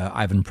that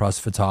Ivan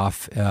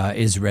Prosvetov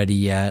is ready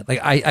yet.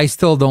 Like, I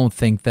still don't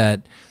think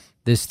that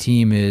this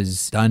team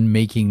is done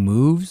making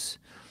moves,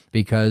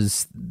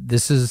 because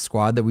this is a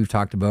squad that we've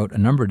talked about a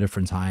number of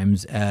different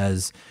times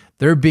as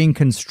they're being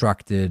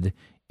constructed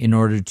in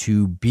order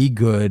to be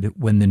good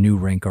when the new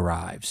rink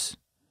arrives.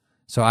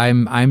 So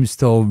I'm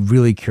still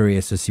really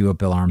curious to see what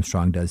Bill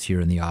Armstrong does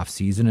here in the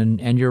offseason.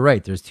 And you're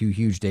right, there's 2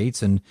 huge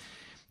dates. And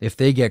if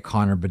they get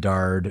Connor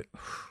Bedard,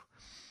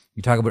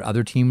 you talk about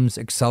other teams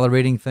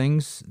accelerating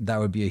things, that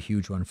would be a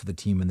huge one for the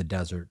team in the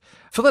desert.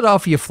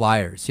 Philadelphia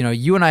Flyers,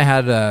 you and I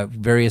had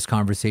various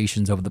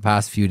conversations over the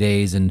past few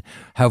days and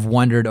have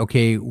wondered,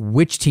 okay,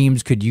 which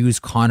teams could use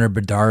Connor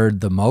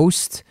Bedard the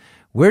most?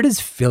 Where does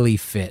Philly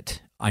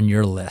fit on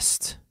your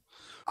list?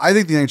 I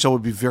think the NHL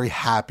would be very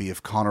happy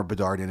if Connor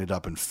Bedard ended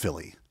up in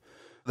Philly.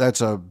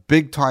 That's a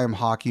big time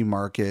hockey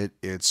market.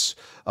 It's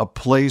a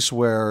place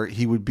where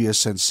he would be a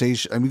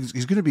sensation. I mean,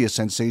 he's going to be a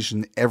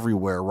sensation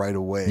everywhere right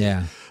away.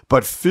 Yeah.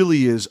 But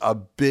Philly is a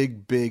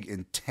big,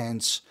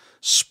 intense,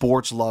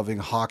 sports loving,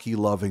 hockey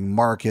loving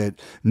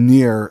market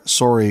near,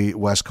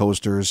 West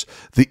Coasters,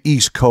 the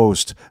East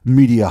Coast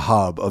media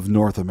hub of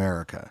North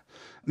America.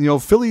 You know,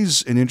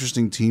 Philly's an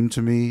interesting team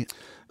to me.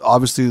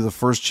 Obviously, the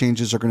first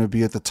changes are going to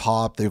be at the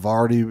top. They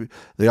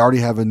already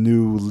have a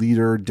new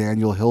leader,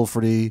 Daniel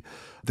Hilferty.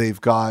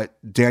 They've got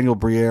Daniel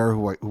Briere,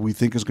 who we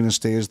think is going to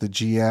stay as the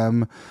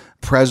GM.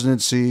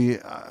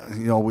 Presidency,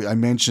 I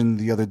mentioned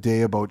the other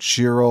day about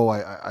Shiro.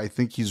 I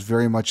think he's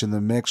very much in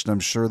the mix, and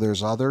I'm sure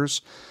there's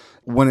others.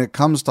 When it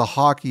comes to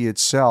hockey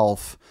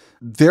itself,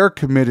 they're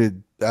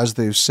committed, as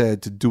they've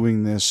said, to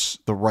doing this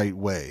the right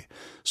way.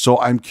 So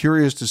I'm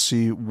curious to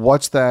see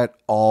what's that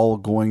all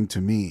going to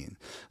mean.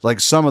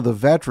 Like some of the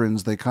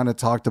veterans, they kind of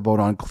talked about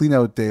on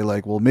cleanout day,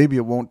 like, well, maybe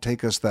it won't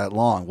take us that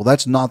long. Well,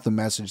 that's not the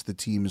message the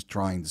team is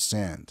trying to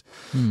send.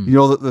 You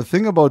know, the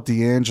thing about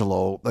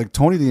DeAngelo, like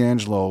Tony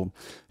DeAngelo,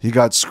 he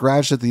got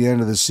scratched at the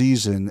end of the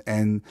season,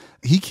 and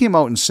he came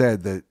out and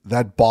said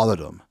that bothered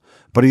him.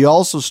 But he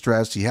also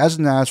stressed he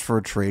hasn't asked for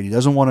a trade. He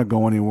doesn't want to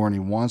go anywhere, and he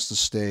wants to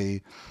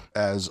stay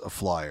as a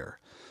Flyer.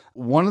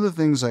 One of the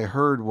things I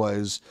heard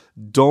was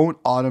don't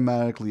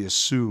automatically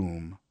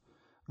assume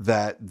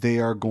that they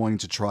are going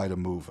to try to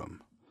move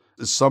him.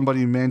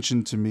 Somebody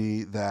mentioned to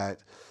me that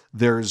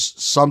there's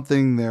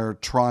something they're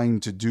trying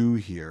to do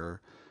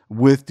here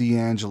with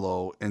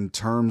DeAngelo in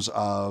terms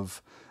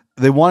of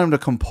they want him to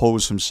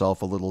compose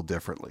himself a little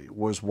differently,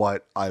 was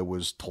what I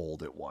was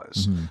told it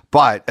was. Mm-hmm.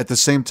 But at the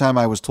same time,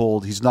 I was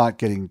told he's not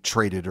getting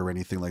traded or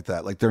anything like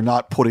that. Like they're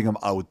not putting him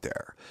out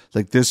there.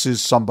 Like this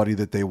is somebody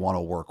that they want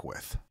to work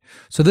with.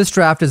 So this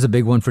draft is a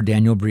big one for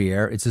Daniel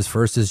Briere. It's his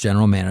first as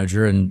general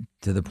manager, and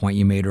to the point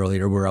you made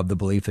earlier, we're of the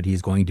belief that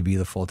he's going to be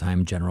the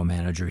full-time general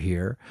manager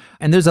here.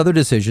 And there's other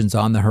decisions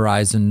on the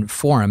horizon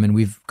for him, and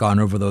we've gone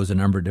over those a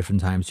number of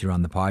different times here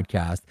on the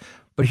podcast.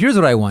 But here's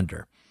what I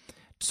wonder.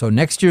 So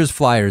next year's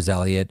Flyers,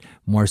 Elliot,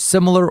 more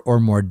similar or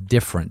more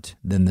different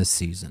than this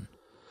season?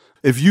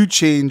 If you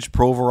change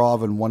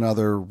Provorov and one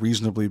other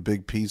reasonably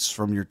big piece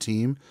from your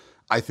team,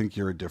 I think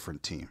you're a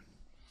different team.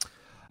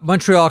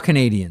 Montreal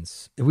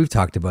Canadiens. We've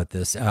talked about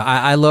this.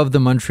 I love the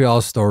Montreal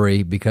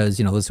story because,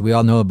 listen, we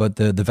all know about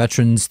the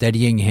veteran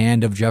steadying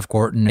hand of Jeff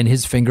Gorton, and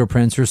his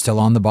fingerprints are still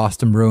on the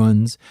Boston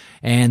Bruins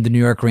and the New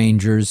York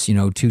Rangers,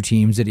 two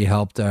teams that he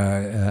helped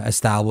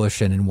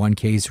establish and in one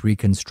case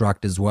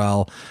reconstruct as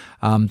well.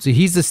 So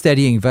he's the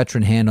steadying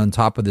veteran hand on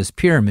top of this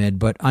pyramid,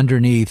 but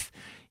underneath,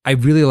 I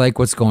really like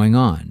what's going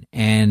on.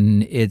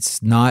 And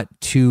it's not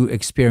two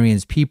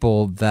experienced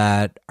people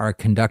that are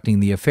conducting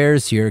the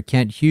affairs here.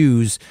 Kent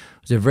Hughes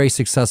was a very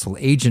successful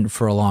agent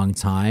for a long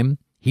time.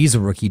 He's a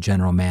rookie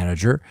general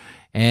manager.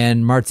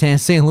 And Martin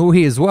St.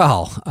 Louis as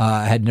well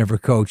had never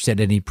coached at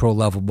any pro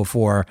level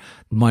before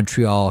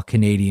Montreal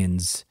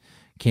Canadiens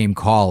came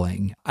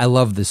calling. I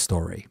love this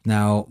story.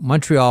 Now,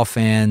 Montreal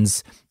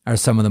fans are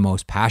some of the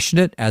most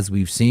passionate, as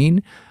we've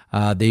seen.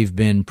 They've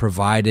been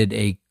provided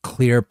a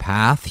clear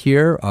path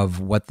here of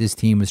what this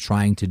team is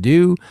trying to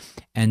do.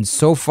 And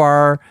so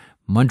far,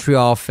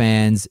 Montreal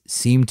fans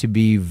seem to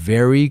be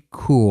very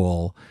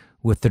cool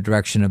with the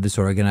direction of this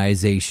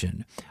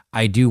organization.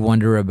 I do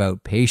wonder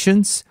about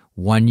patience.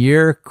 1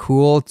 year,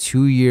 cool.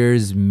 2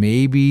 years,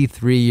 maybe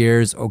 3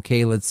 years.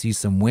 Okay, let's see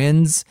some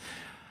wins.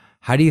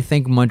 How do you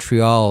think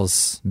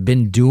Montreal's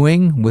been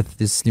doing with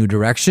this new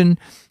direction?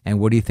 And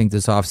what do you think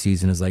this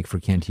offseason is like for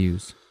Kent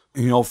Hughes?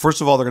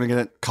 First of all, they're going to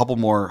get a couple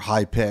more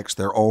high picks,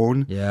 their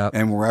own,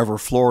 and wherever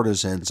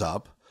Florida's ends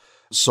up.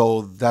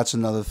 So that's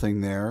another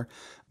thing there.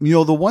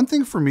 The one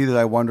thing for me that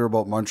I wonder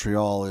about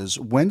Montreal is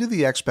when do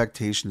the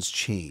expectations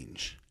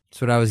change?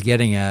 That's what I was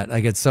getting at.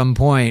 Like at some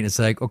point, it's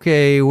like,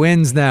 okay,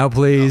 wins now,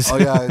 please. Oh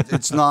yeah,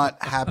 it's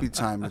not happy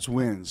time, it's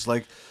wins.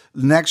 Like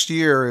next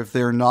year, if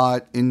they're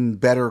not in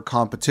better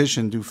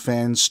competition, do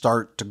fans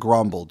start to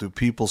grumble? Do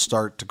people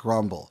start to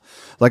grumble?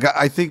 Like,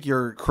 I think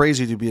you're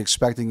crazy to be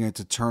expecting it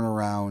to turn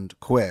around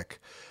quick.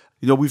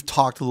 We've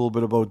talked a little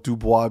bit about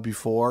Dubois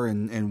before,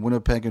 and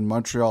Winnipeg and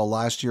Montreal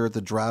last year at the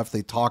draft,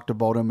 they talked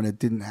about him and it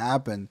didn't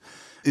happen.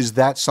 Is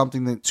that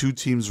something that two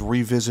teams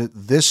revisit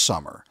this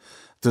summer?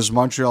 Does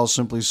Montreal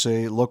simply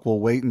say, look, we'll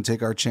wait and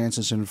take our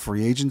chances in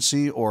free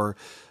agency? Or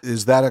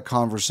is that a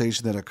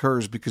conversation that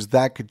occurs? Because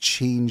that could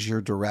change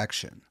your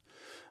direction.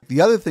 The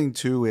other thing,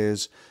 too,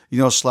 is,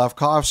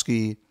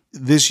 Slavkovsky,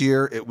 this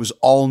year, it was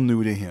all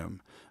new to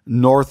him.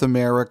 North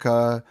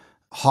America,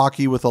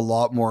 hockey with a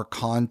lot more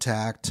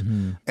contact.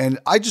 Mm-hmm. And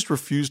I just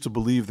refuse to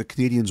believe the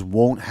Canadiens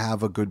won't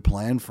have a good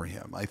plan for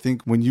him. I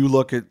think when you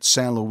look at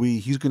St. Louis,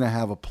 he's going to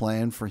have a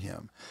plan for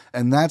him.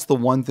 And that's the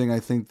one thing I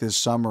think this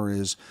summer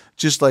is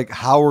just like,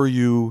 how are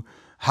you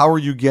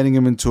getting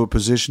him into a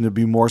position to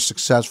be more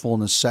successful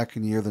in his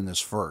second year than his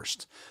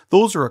first?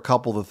 Those are a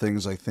couple of the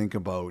things I think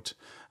about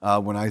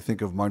when I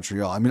think of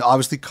Montreal. I mean,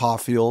 obviously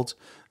Caulfield,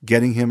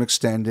 getting him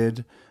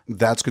extended.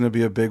 That's going to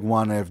be a big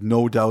one. I have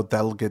no doubt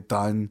that'll get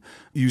done.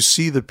 You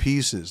see the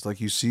pieces, like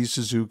you see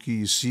Suzuki,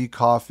 you see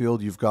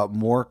Caulfield, you've got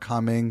more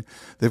coming.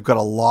 They've got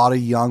a lot of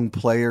young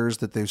players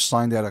that they've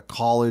signed out of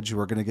college who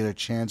are going to get a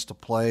chance to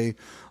play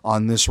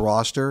on this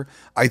roster.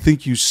 I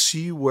think you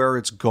see where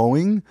it's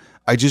going.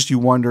 You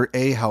wonder,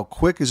 A, how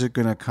quick is it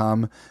going to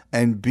come?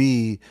 And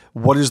B,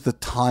 what is the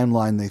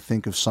timeline they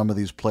think of some of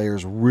these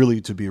players really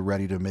to be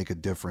ready to make a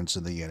difference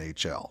in the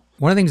NHL?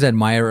 One of the things I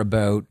admire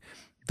about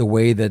the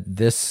way that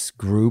this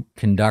group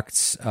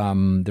conducts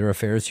their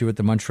affairs here with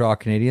the Montreal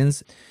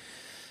Canadiens,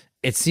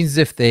 it seems as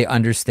if they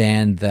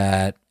understand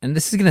that, and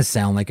this is going to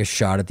sound like a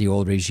shot at the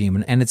old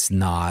regime, and it's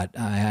not.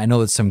 I know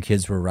that some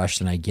kids were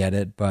rushed, and I get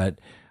it, but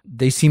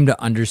they seem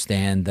to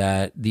understand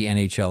that the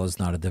NHL is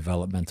not a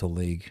developmental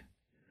league,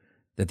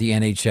 that the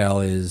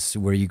NHL is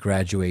where you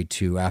graduate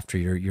to after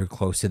you're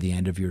close to the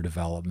end of your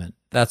development.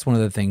 That's one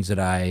of the things that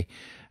I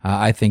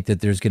think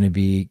that there's going to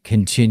be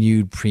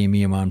continued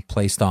premium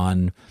placed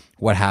on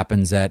what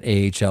happens at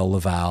AHL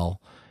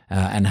Laval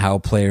and how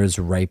players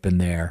ripen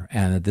there.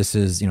 And that this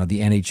is, the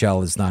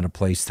NHL is not a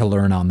place to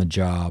learn on the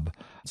job.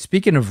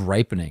 Speaking of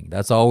ripening,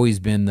 that's always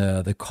been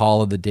the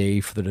call of the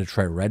day for the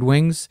Detroit Red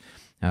Wings.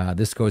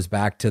 This goes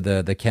back to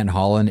the Ken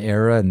Holland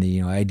era and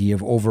the idea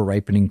of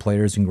over-ripening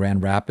players in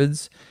Grand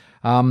Rapids.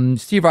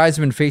 Steve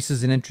Yzerman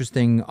faces an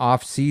interesting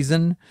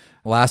off-season.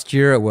 Last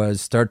year, it was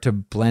start to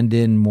blend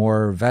in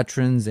more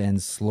veterans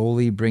and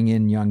slowly bring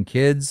in young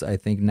kids. I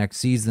think next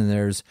season,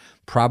 there's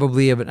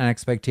probably an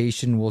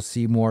expectation we'll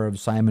see more of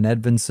Simon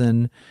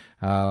Edvinsson.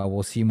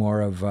 We'll see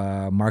more of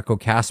Marco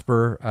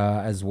Kasper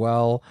as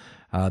well.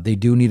 They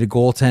do need a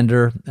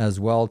goaltender as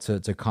well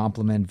to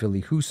complement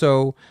Ville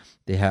Husso.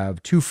 They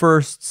have 2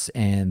 firsts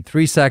and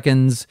 3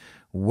 seconds.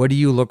 What do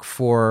you look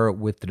for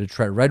with the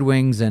Detroit Red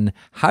Wings, and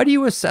how do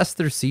you assess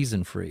their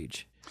season,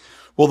 Frege?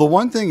 Well, the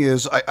one thing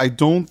is, I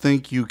don't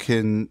think you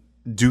can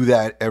do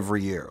that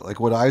every year.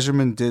 Like what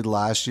Yzerman did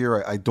last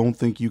year, I don't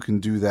think you can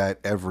do that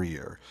every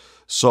year.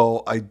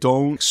 So I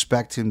don't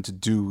expect him to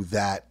do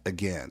that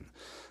again.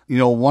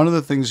 One of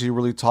the things he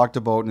really talked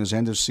about in his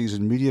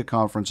end-of-season media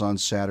conference on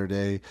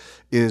Saturday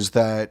is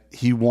that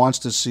he wants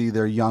to see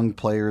their young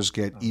players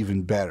get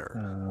even better.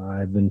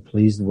 I've been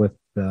pleased with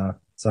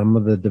some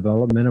of the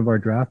development of our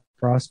draft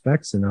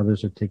prospects, and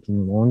others are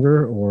taking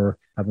longer or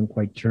haven't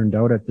quite turned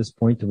out at this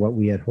point to what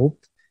we had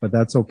hoped. But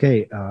that's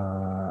okay.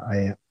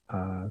 I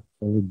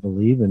fully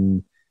believe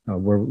in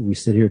where we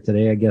sit here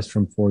today. I guess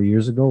from 4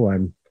 years ago,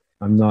 I'm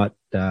not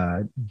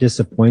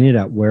disappointed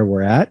at where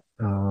we're at.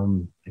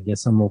 I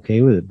guess I'm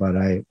okay with it, but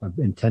I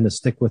intend to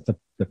stick with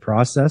the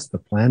process, the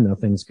plan.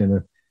 Nothing's going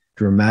to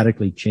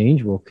dramatically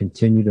change. We'll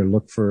continue to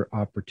look for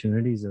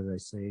opportunities, as I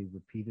say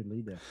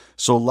repeatedly.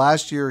 So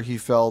last year he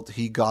felt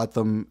he got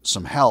them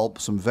some help,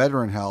 some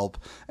veteran help,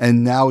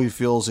 and now he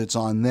feels it's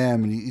on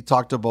them. And he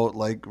talked about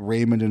like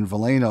Raymond and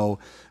Veleno.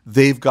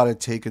 They've got to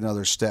take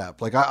another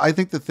step. Like I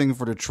think the thing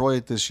for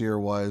Detroit this year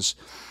was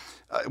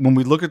when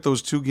we look at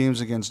those 2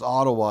 games against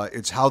Ottawa,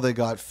 it's how they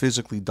got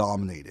physically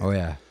dominated. Oh,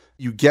 yeah.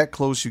 You get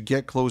close,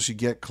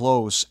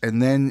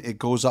 and then it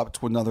goes up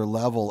to another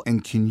level.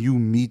 And can you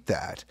meet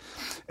that?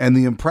 And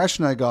the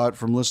impression I got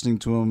from listening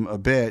to him a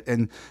bit,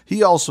 and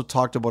he also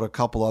talked about a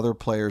couple other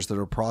players that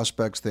are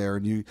prospects there,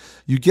 and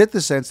you get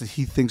the sense that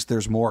he thinks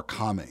there's more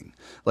coming.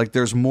 Like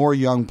there's more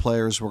young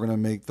players who are going to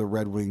make the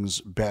Red Wings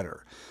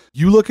better.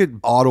 You look at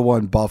Ottawa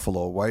and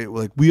Buffalo, right?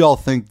 Like we all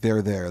think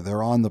they're there.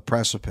 They're on the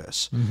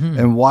precipice. Mm-hmm.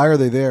 And why are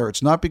they there?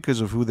 It's not because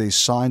of who they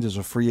signed as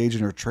a free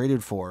agent or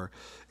traded for.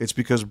 It's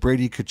because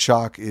Brady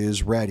Tkachuk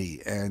is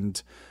ready.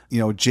 And,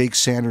 Jake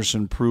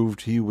Sanderson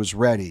proved he was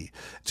ready.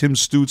 Tim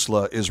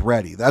Stützle is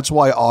ready. That's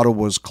why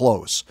Ottawa's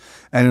close.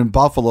 And in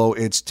Buffalo,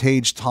 it's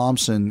Tage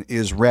Thompson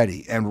is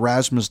ready. And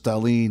Rasmus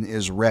Dahlin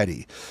is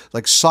ready.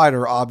 Like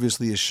Seider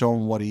obviously has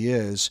shown what he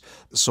is.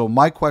 So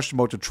my question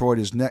about Detroit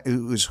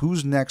is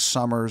who's next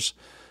summer's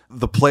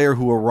the player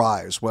who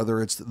arrives,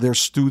 whether it's their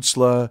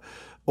Stützle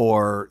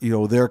or,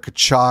 their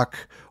Tkachuk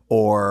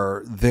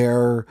or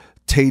their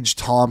Tage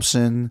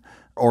Thompson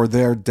or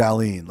their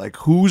Dahlin. Like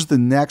who's the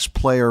next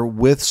player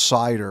with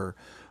Seider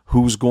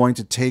who's going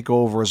to take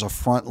over as a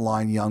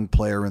frontline young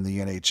player in the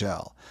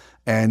NHL?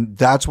 And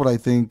that's what I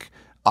think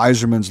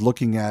Yzerman's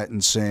looking at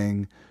and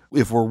saying,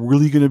 if we're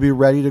really going to be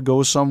ready to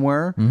go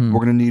somewhere, we're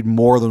going to need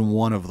more than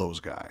one of those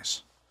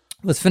guys.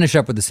 Let's finish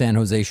up with the San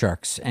Jose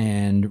Sharks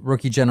and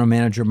rookie general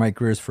manager Mike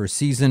Grier's first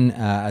season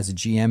as a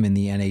GM in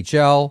the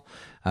NHL.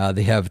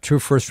 They have 2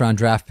 first-round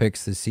draft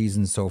picks this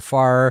season so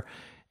far.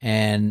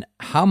 And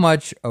how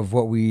much of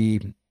what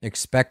we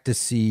expect to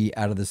see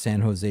out of the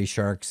San Jose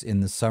Sharks in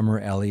the summer,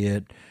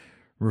 Elliot,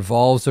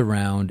 revolves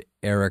around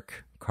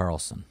Erik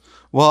Karlsson?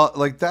 Well,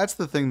 like that's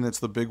the thing that's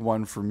the big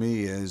one for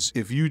me is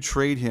if you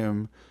trade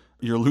him,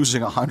 you're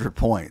losing 100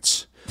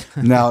 points.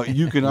 Now,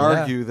 you can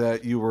argue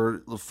that you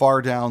were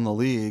far down the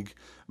league,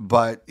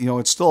 but,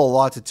 it's still a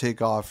lot to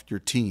take off your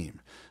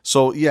team.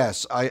 So,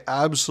 yes, I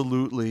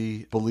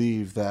absolutely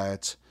believe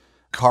that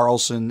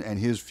Karlsson and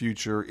his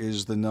future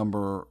is the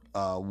number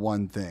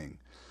one thing.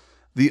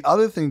 The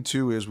other thing,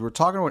 too, is we were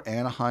talking about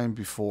Anaheim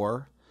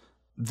before.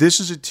 This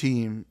is a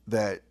team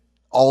that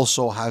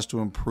also has to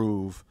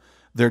improve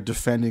their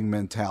defending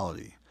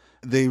mentality.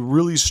 They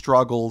really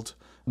struggled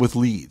with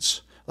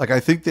leads. Like, I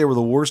think they were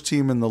the worst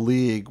team in the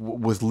league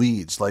with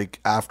leads. Like,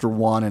 after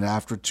one and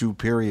after two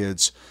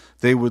periods,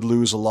 they would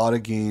lose a lot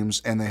of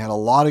games, and they had a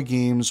lot of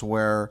games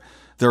where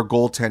their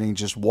goaltending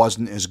just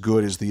wasn't as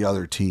good as the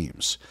other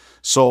teams.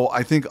 So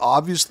I think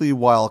obviously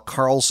while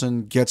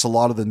Karlsson gets a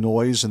lot of the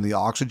noise and the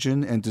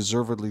oxygen, and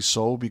deservedly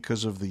so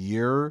because of the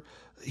year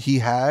he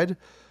had,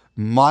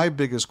 my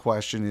biggest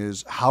question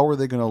is, how are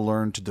they going to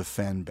learn to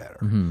defend better?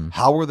 Mm-hmm.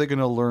 How are they going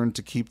to learn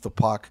to keep the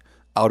puck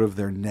out of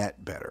their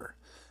net better?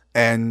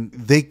 And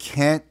they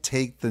can't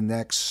take the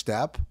next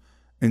step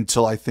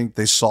until I think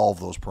they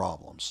solve those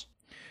problems.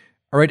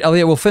 All right,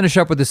 Elliot, we'll finish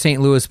up with the St.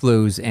 Louis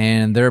Blues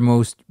and their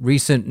most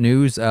recent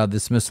news,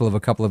 dismissal of a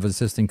couple of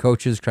assistant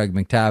coaches, Craig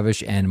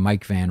McTavish and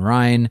Mike Van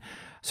Ryn.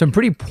 Some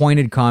pretty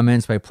pointed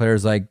comments by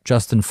players like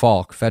Justin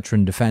Falk,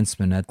 veteran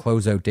defenseman, at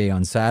closeout day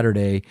on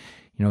Saturday,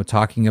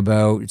 talking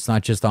about it's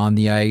not just on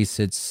the ice,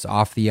 it's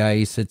off the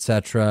ice,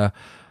 etc.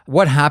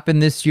 What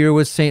happened this year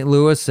with St.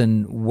 Louis,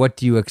 and what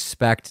do you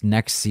expect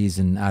next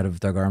season out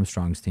of Doug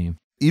Armstrong's team?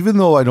 Even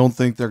though I don't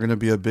think they're going to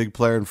be a big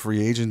player in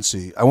free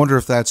agency, I wonder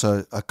if that's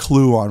a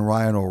clue on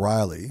Ryan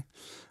O'Reilly.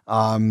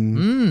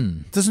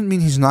 Doesn't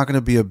mean he's not going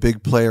to be a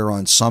big player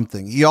on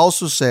something. He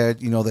also said,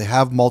 they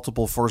have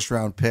multiple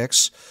first-round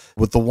picks.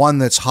 With the one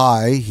that's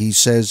high, he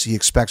says he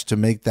expects to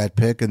make that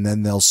pick and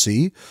then they'll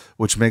see,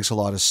 which makes a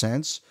lot of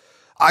sense.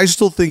 I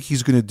still think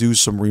he's going to do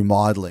some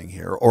remodeling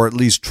here, or at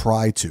least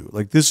try to.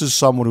 Like, this is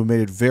someone who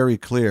made it very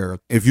clear,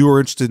 if you were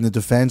interested in the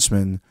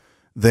defenseman,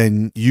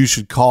 then you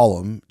should call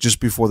him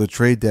just before the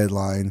trade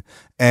deadline.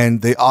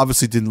 And they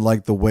obviously didn't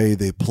like the way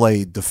they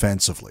played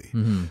defensively.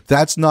 Mm-hmm.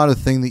 That's not a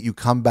thing that you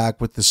come back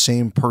with the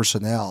same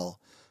personnel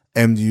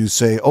and you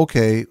say,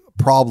 okay,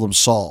 problem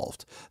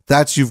solved.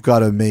 That's, you've got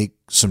to make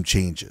some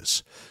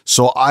changes.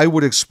 So I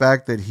would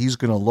expect that he's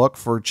going to look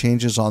for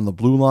changes on the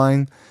blue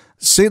line.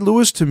 St.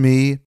 Louis, to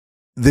me,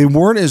 they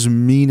weren't as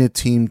mean a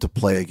team to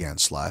play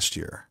against last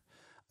year.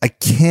 I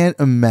can't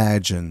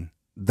imagine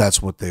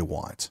that's what they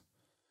want.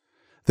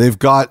 They've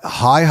got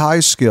high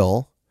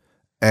skill,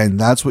 and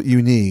that's what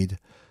you need.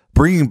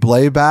 Bringing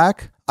Blais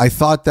back, I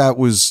thought that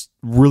was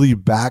really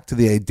back to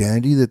the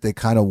identity that they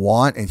kind of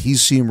want, and he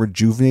seemed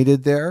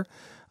rejuvenated there.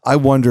 I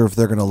wonder if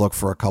they're going to look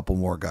for a couple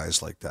more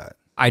guys like that.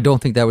 I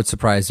don't think that would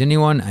surprise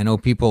anyone. I know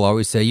people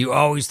always say, you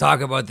always talk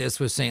about this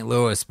with St.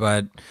 Louis,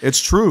 but it's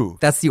true.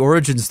 That's the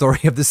origin story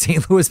of the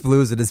St. Louis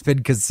Blues. It has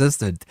been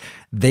consistent.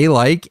 They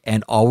like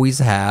and always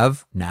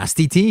have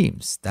nasty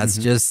teams. That's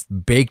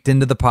just baked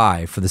into the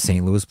pie for the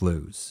St. Louis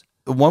Blues.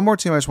 One more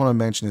team I just want to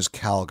mention is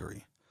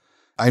Calgary.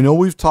 I know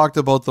we've talked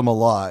about them a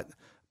lot,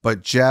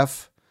 but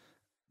Jeff,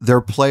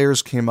 their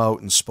players came out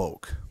and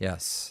spoke.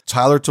 Yes.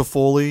 Tyler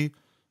Toffoli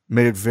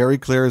made it very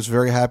clear he's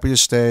very happy to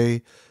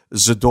stay.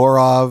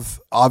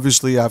 Zadorov,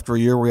 obviously, after a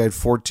year where he had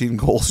 14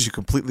 goals, you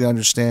completely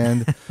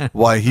understand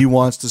why he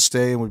wants to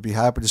stay and would be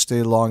happy to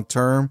stay long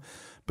term.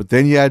 But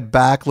then you had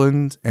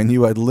Backlund, and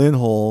you had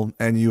Lindholm,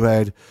 and you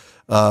had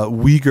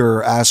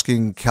Uyghur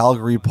asking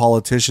Calgary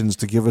politicians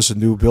to give us a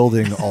new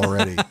building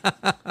already.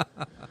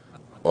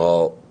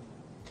 Well,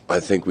 I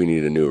think we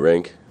need a new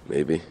rink,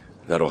 maybe.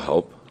 That'll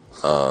help.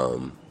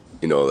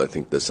 I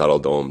think the Saddle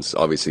Dome's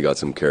obviously got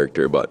some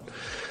character, but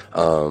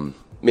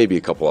maybe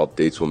a couple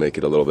updates will make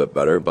it a little bit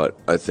better. But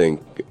I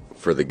think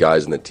for the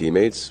guys and the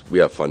teammates, we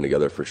have fun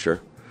together for sure.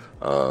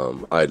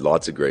 I had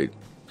lots of great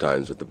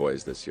times with the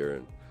boys this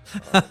year.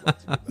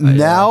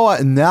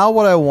 Now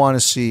what I want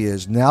to see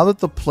is, now that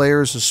the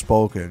players have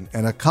spoken,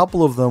 and a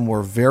couple of them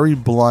were very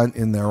blunt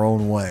in their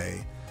own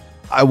way,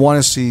 I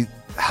want to see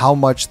how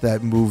much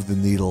that moved the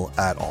needle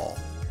at all.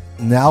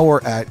 Now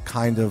we're at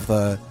kind of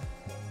the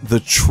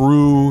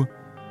true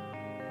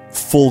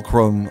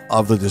fulcrum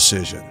of the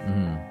decision.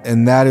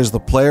 And that is, the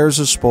players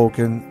have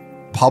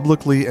spoken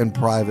publicly and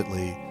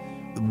privately.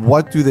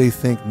 What do they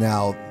think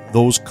now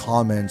those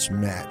comments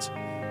meant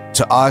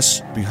to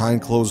us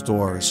behind closed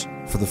doors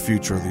for the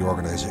future of the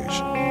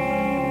organization?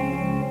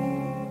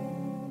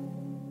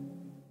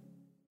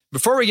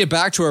 Before we get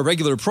back to our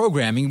regular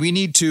programming, we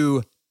need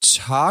to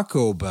talk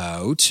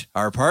about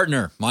our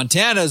partner,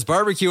 Montana's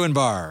Barbecue and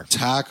Bar.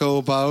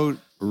 Taco Bout?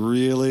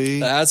 Really?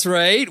 That's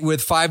right.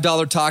 With $5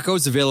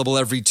 tacos available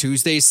every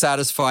Tuesday,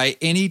 satisfy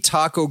any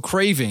taco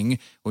craving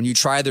when you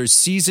try their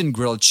seasoned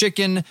grilled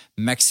chicken,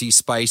 Mexi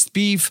spiced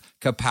beef,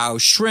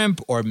 kapow shrimp,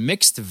 or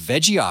mixed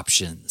veggie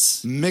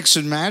options. Mix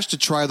and match to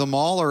try them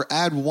all, or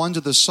add one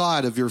to the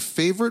side of your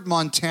favorite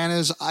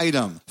Montana's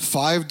item.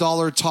 $5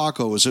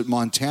 tacos at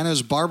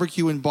Montana's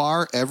Barbecue and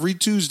Bar every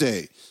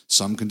Tuesday.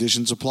 Some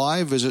conditions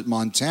apply. Visit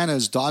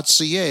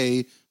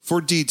montanas.ca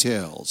for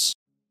details.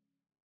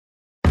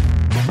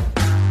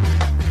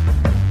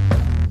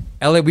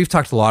 Elliot, we've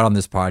talked a lot on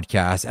this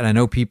podcast, and I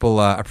know people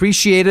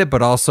appreciate it,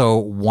 but also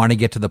want to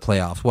get to the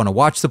playoffs, want to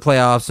watch the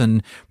playoffs,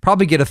 and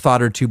probably get a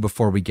thought or two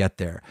before we get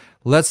there.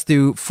 Let's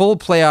do full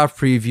playoff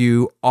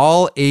preview,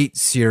 all 8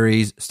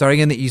 series, starting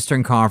in the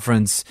Eastern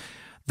Conference.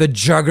 the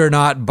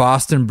juggernaut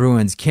Boston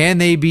Bruins. Can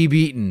they be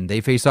beaten?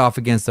 They face off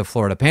against the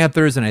Florida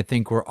Panthers, and I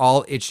think we're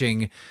all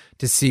itching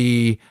to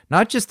see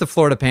not just the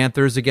Florida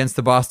Panthers against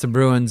the Boston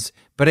Bruins,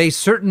 but a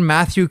certain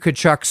Matthew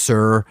Tkachuk,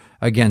 sir,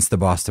 against the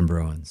Boston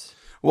Bruins.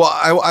 Well,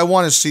 I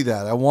want to see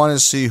that. I want to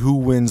see who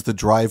wins the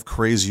drive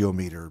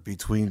crazyometer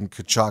between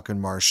Tkachuk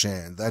and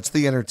Marchand. That's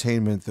the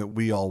entertainment that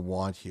we all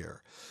want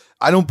here.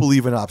 I don't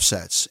believe in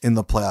upsets in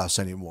the playoffs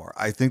anymore.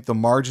 I think the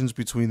margins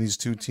between these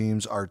two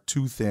teams are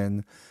too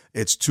thin.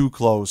 It's too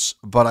close.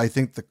 But I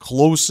think the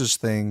closest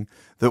thing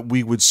that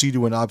we would see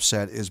to an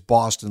upset is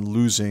Boston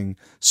losing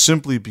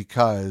simply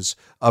because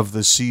of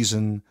the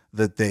season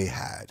that they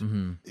had.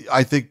 Mm-hmm.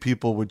 I think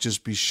people would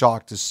just be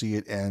shocked to see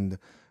it end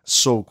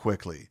so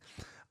quickly.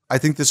 I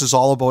think this is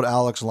all about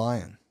Alex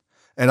Lyon.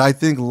 And I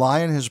think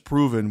Lyon has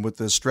proven with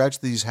the stretch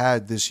that he's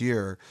had this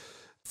year,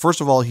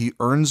 first of all, he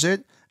earns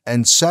it.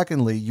 And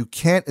secondly, you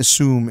can't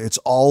assume it's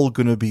all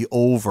going to be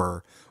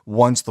over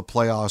once the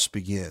playoffs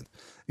begin.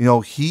 You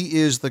know, he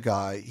is the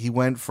guy. He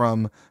went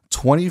from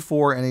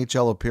 24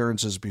 NHL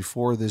appearances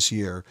before this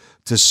year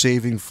to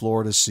saving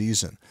Florida's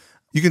season.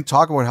 You can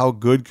talk about how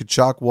good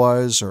Tkachuk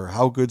was or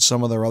how good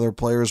some of their other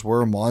players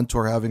were,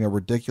 Montour having a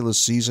ridiculous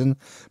season,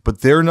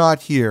 but they're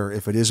not here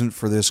if it isn't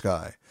for this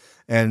guy.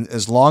 And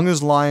as long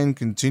as Lyon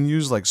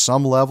continues like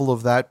some level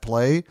of that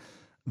play,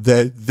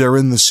 that they're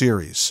in the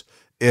series.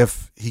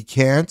 If he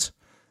can't,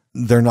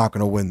 they're not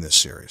going to win this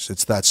series.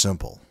 It's that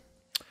simple.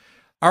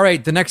 All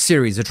right, the next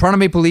series, the Toronto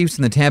Maple Leafs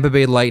and the Tampa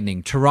Bay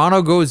Lightning.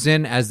 Toronto goes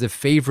in as the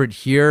favorite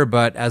here,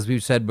 but as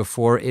we've said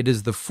before, it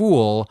is the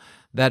fool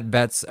that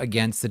bets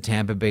against the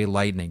Tampa Bay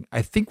Lightning.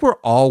 I think we're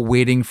all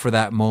waiting for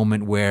that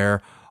moment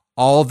where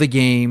all the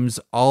games,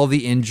 all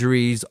the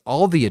injuries,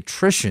 all the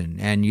attrition,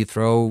 and you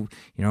throw,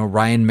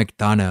 Ryan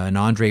McDonough and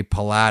Andre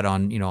Palat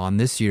on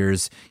this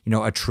year's,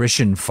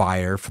 attrition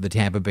fire for the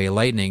Tampa Bay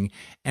Lightning.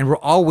 And we're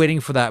all waiting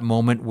for that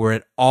moment where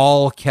it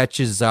all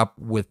catches up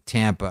with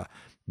Tampa.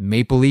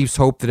 Maple Leafs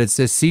hope that it's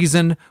this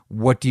season.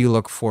 What do you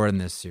look for in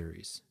this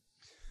series?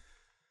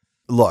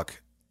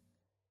 Look,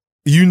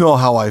 you know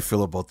how I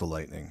feel about the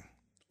Lightning.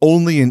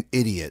 Only an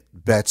idiot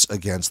bets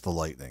against the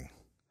Lightning.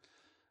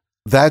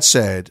 That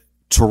said,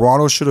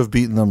 Toronto should have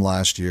beaten them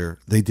last year.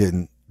 They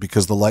didn't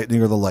because the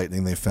Lightning are the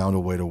Lightning. They found a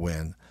way to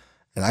win.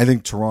 And I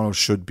think Toronto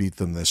should beat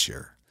them this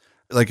year.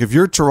 Like if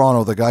you're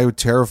Toronto, the guy who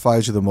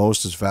terrifies you the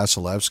most is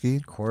Vasilevsky.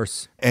 Of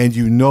course. And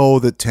you know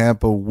that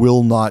Tampa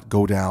will not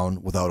go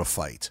down without a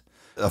fight.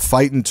 A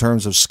fight in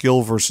terms of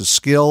skill versus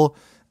skill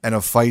and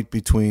a fight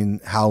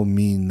between how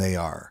mean they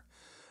are.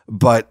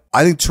 But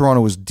I think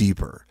Toronto is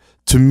deeper.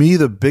 To me,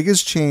 the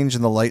biggest change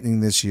in the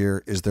Lightning this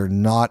year is they're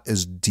not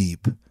as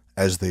deep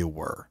as they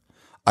were.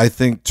 I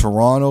think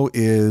Toronto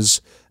is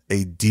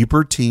a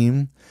deeper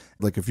team.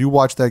 Like if you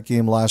watched that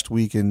game last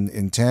week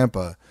in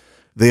Tampa,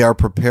 they are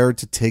prepared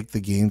to take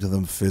the game to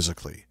them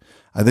physically.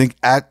 I think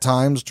at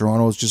times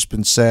Toronto has just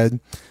been said,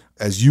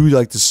 as you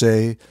like to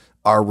say,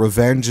 our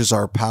revenge is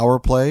our power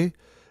play.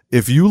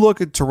 If you look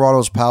at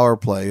Toronto's power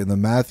play in the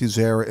Matthews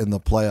era in the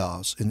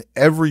playoffs, in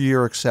every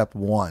year except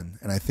one,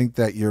 and I think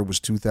that year was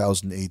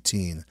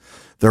 2018,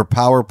 their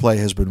power play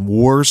has been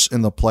worse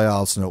in the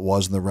playoffs than it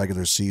was in the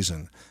regular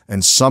season.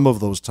 And some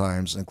of those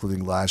times,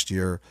 including last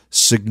year,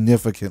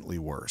 significantly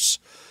worse.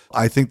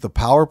 I think the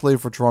power play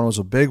for Toronto is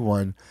a big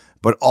one,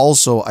 but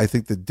also I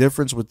think the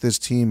difference with this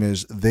team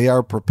is they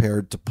are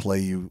prepared to play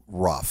you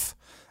rough.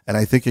 And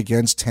I think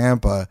against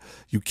Tampa,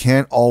 you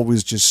can't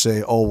always just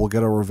say, oh, we'll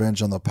get our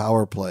revenge on the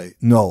power play.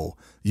 No,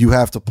 you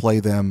have to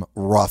play them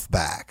rough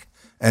back.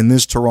 And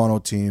this Toronto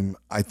team,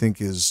 I think,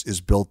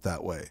 is built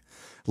that way.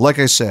 Like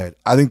I said,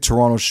 I think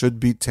Toronto should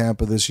beat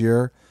Tampa this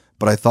year,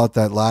 but I thought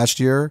that last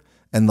year,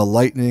 and the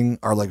Lightning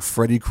are like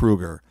Freddy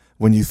Krueger.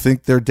 When you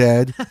think they're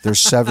dead,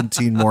 there's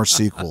 17 more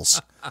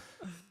sequels.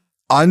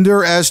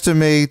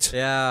 Underestimate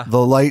the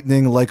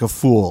Lightning like a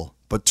fool,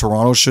 but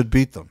Toronto should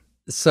beat them.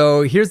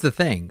 So here's the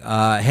thing.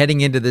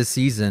 Heading into this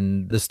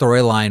season, the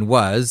storyline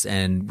was,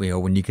 and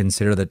when you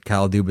consider that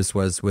Kyle Dubas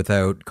was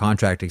without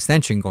contract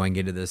extension going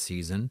into this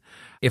season,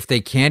 if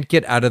they can't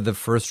get out of the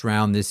first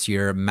round this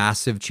year,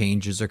 massive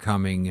changes are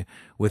coming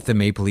with the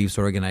Maple Leafs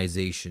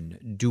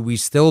organization. Do we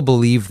still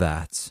believe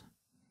that?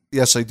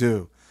 Yes, I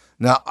do.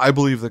 Now, I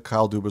believe that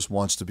Kyle Dubas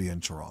wants to be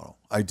in Toronto.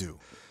 I do.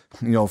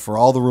 For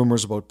all the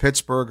rumors about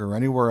Pittsburgh or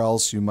anywhere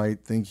else you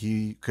might think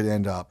he could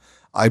end up,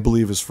 I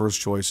believe his first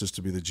choice is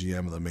to be the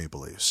GM of the Maple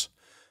Leafs.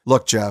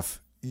 Look,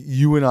 Jeff,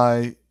 you and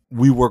I,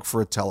 we work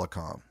for a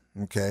telecom,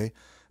 okay?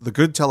 The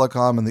good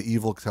telecom and the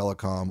evil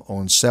telecom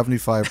own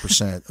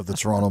 75% of the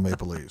Toronto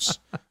Maple Leafs,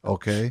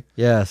 okay?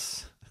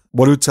 Yes.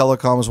 What do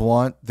telecoms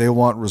want? They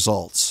want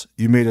results.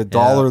 You made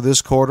 $1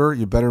 this quarter,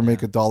 you better make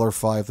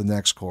 $1.05 the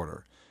next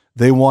quarter.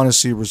 They want to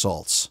see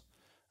results.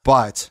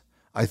 But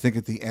I think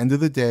at the end of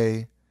the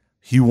day,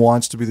 he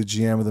wants to be the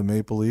GM of the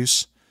Maple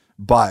Leafs,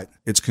 but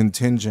it's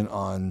contingent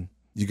on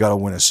you got to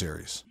win a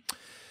series.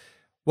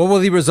 What will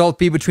the result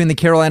be between the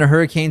Carolina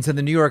Hurricanes and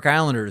the New York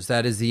Islanders?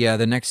 That is the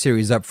next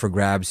series up for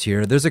grabs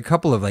here. There's a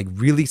couple of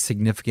really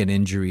significant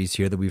injuries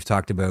here that we've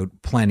talked about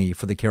plenty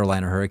for the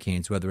Carolina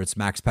Hurricanes, whether it's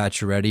Max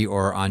Pacioretty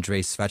or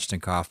Andrei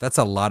Svechnikov. That's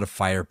a lot of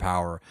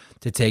firepower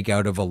to take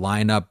out of a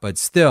lineup, but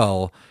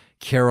still,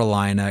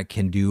 Carolina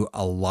can do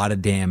a lot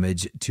of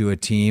damage to a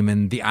team.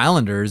 And the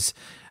Islanders,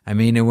 I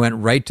mean, it went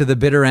right to the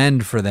bitter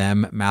end for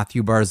them.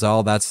 Matthew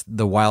Barzal, that's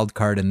the wild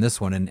card in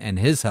this one, and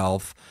his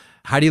health.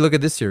 How do you look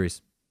at this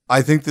series?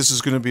 I think this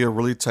is going to be a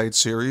really tight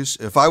series.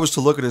 If I was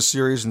to look at a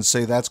series and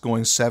say that's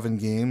going 7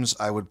 games,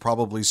 I would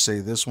probably say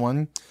this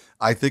one.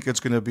 I think it's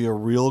going to be a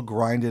real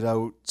grinded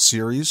out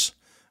series.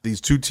 These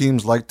two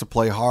teams like to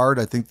play hard.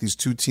 I think these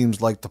two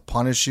teams like to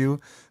punish you.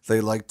 They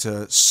like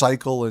to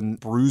cycle and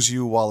bruise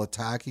you while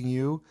attacking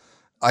you.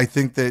 I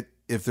think that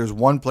if there's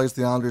one place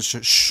the Islanders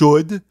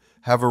should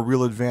have a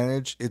real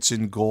advantage, it's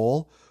in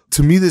goal.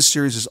 To me, this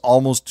series is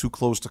almost too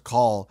close to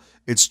call.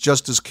 It's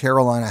just, does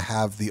Carolina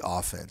have the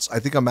offense? I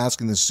think I'm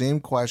asking the same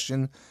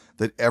question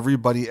that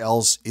everybody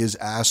else is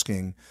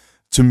asking.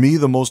 To me,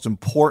 the most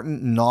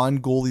important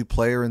non-goalie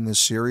player in this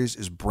series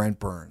is Brent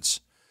Burns.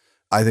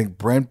 I think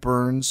Brent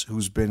Burns,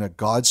 who's been a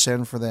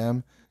godsend for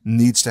them,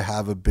 needs to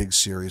have a big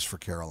series for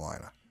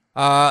Carolina.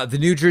 The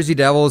New Jersey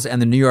Devils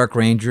and the New York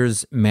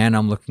Rangers, man,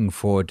 I'm looking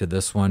forward to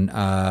this one.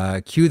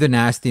 Cue the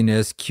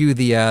nastiness, cue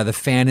the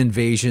fan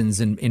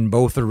invasions in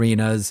both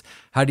arenas.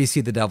 How do you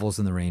see the Devils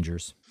and the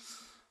Rangers?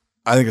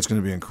 I think it's going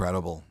to be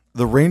incredible.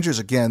 The Rangers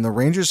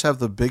have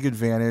the big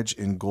advantage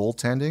in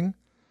goaltending,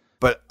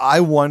 but I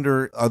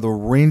wonder, are the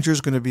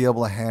Rangers going to be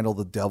able to handle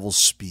the Devils'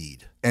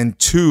 speed? And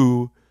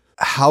 2,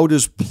 how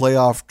does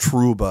playoff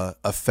Trouba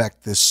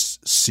affect this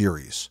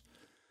series?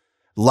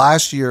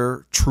 Last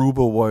year,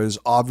 Trouba was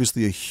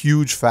obviously a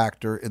huge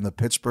factor in the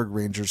Pittsburgh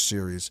Rangers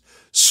series,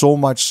 so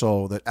much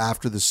so that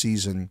after the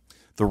season,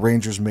 the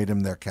Rangers made him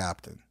their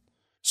captain.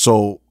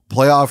 So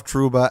playoff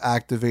Trouba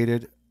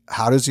activated.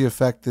 How does he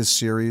affect this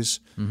series?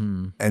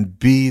 Mm-hmm. And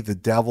B, the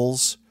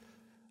Devils,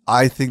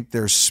 I think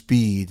their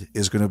speed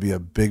is going to be a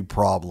big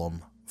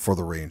problem for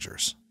the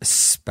Rangers.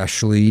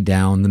 Especially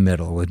down the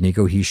middle with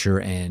Nico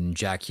Hischier and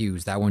Jack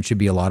Hughes. That one should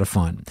be a lot of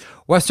fun.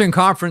 Western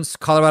Conference,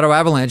 Colorado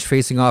Avalanche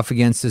facing off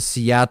against the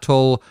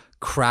Seattle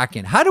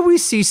Kraken. How do we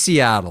see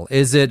Seattle?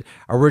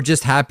 Are we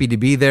just happy to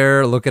be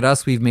there? Look at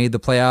us, we've made the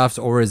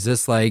playoffs. Or is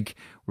this like,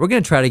 we're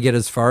going to try to get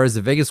as far as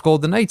the Vegas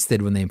Golden Knights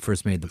did when they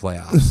first made the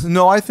playoffs?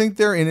 No, I think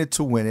they're in it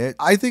to win it.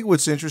 I think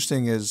what's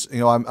interesting is,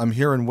 I'm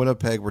here in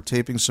Winnipeg. We're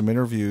taping some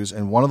interviews,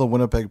 and one of the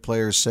Winnipeg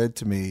players said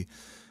to me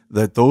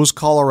that those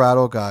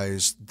Colorado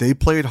guys, they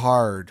played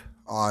hard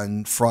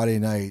on Friday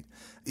night.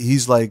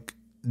 He's like,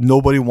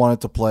 nobody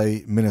wanted to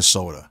play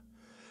Minnesota.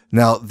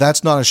 Now,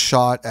 that's not a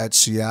shot at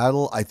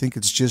Seattle. I think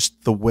it's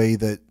just the way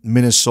that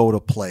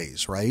Minnesota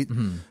plays, right?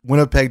 Mm-hmm.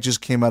 Winnipeg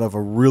just came out of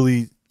a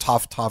really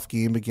tough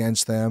game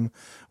against them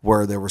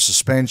where there were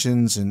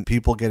suspensions and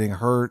people getting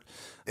hurt.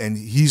 And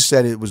he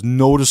said it was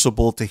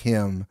noticeable to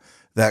him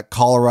that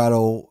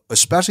Colorado,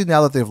 especially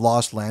now that they've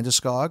lost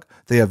Landeskog,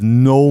 they have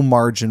no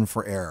margin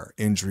for error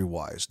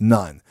injury-wise,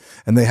 none.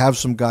 And they have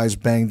some guys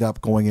banged up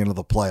going into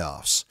the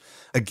playoffs.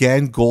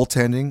 Again,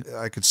 goaltending,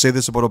 I could say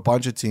this about a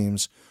bunch of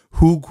teams.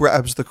 Who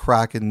grabs the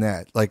Kraken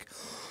net?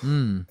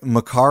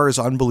 Makar is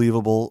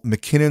unbelievable.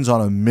 McKinnon's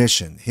on a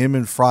mission. Him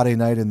and Friday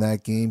night in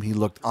that game, he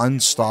looked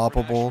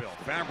unstoppable.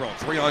 Fambro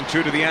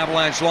 3-on-2 to the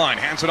Avalanche line.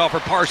 Hands it off for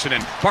Parsonen.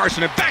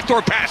 Parsonen,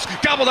 backdoor pass.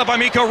 Gobbled up by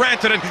Mikko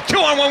Rantanen.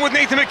 2-on-1 with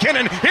Nathan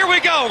McKinnon. Here we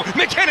go.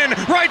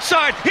 McKinnon, right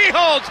side. He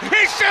holds.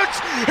 He shoots.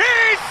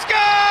 He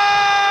scores!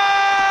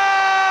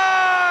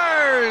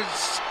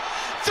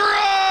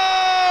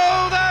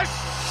 Through the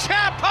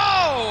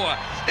chapeau!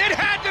 It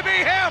had to be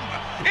him!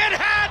 It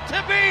had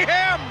to be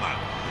him!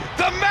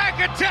 The Mac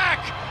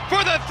attack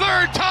for the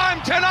 3rd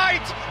time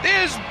tonight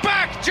is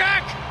back,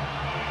 Jack!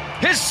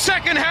 His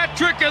 2nd hat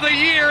trick of the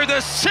year,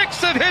 the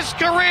 6th of his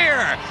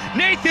career.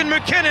 Nathan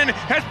McKinnon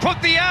has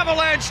put the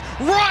Avalanche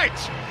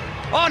right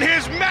on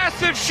his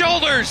massive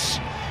shoulders.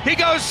 He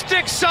goes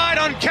stick side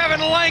on Kevin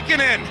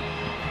Lankinen.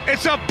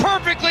 It's a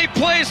perfectly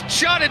placed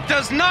shot. It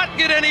does not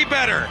get any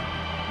better.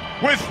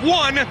 With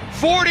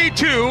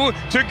 1:42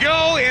 to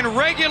go in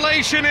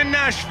regulation in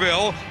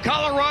Nashville,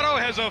 Colorado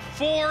has a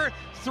 4-3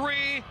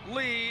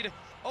 lead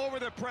over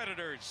the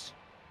Predators.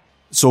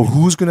 So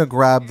who's going to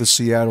grab the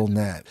Seattle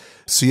net?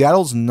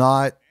 Seattle's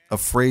not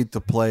afraid to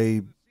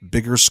play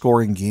bigger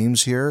scoring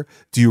games here.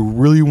 Do you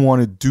really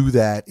want to do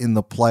that in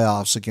the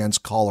playoffs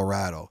against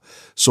Colorado?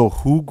 So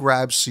who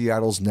grabs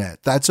Seattle's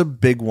net? That's a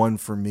big one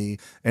for me,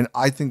 and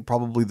I think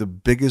probably the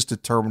biggest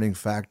determining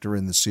factor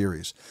in the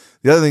series.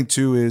 The other thing,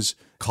 too, is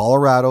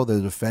Colorado,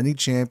 they're defending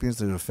champions.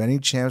 They're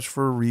defending champs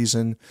for a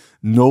reason.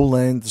 No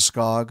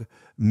Landeskog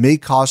may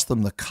cost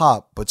them the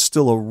cup, but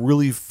still a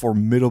really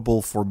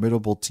formidable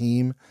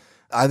team.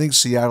 I think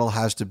Seattle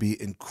has to be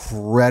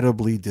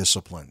incredibly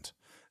disciplined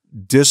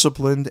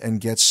and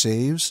get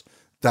saves.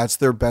 That's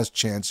their best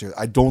chance here.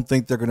 I don't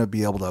think they're going to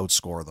be able to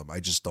outscore them. I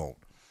just don't.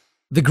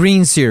 The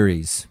Green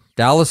Series,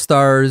 Dallas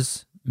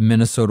Stars,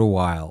 Minnesota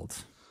Wild.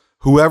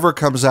 whoever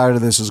comes out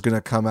of this is going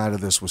to come out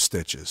of this with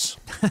stitches.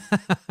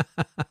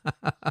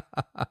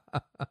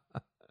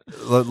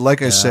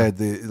 Like I said,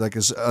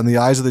 on the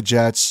eyes of the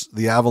Jets,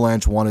 the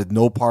Avalanche wanted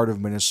no part of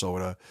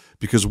Minnesota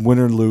because win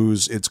or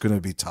lose, it's going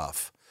to be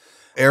tough.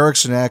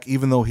 Eriksson Ek,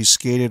 even though he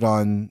skated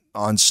on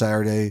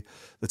Saturday,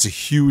 that's a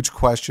huge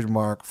question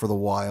mark for the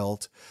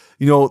Wild.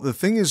 You know, the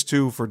thing is,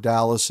 too, for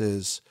Dallas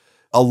is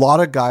a lot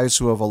of guys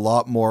who have a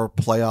lot more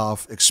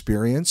playoff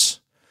experience,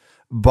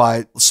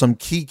 but some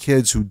key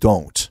kids who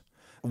don't.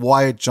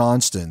 Wyatt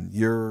Johnston,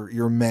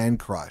 your man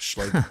crush.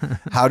 Like,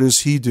 how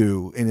does he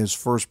do in his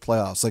first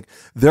playoffs? Like,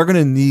 they're going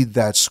to need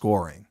that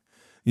scoring.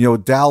 You know,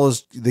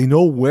 Dallas, they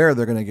know where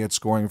they're going to get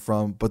scoring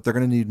from, but they're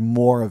going to need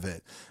more of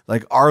it.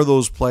 Like, are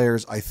those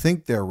players, I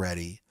think they're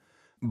ready,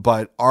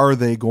 but are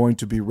they going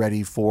to be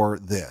ready for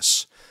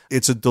this?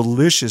 It's a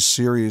delicious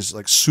series,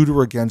 like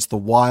Suter against the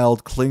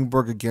Wild,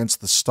 Klingberg against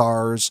the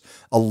Stars,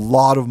 a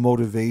lot of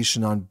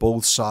motivation on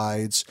both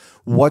sides.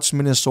 What's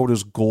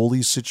Minnesota's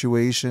goalie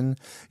situation?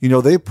 You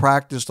know, they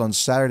practiced on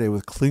Saturday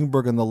with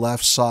Klingberg on the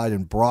left side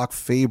and Brock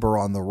Faber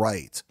on the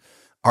right.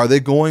 Are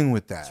they going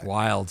with that? It's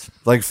wild.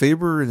 Like,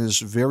 Faber in his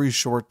very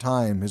short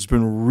time has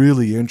been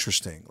really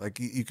interesting. Like,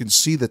 you can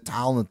see the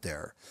talent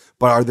there.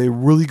 But are they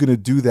really going to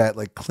do that,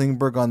 like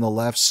Klingberg on the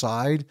left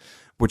side,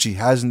 which he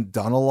hasn't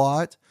done a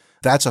lot?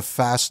 That's a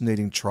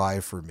fascinating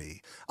try for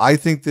me. I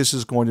think this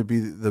is going to be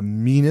the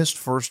meanest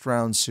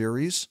first-round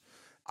series.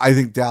 I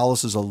think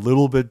Dallas is a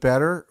little bit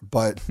better,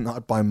 but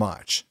not by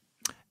much.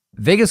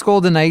 Vegas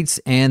Golden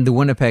Knights and the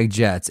Winnipeg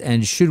Jets.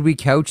 And should we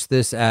couch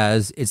this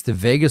as it's the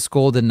Vegas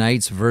Golden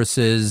Knights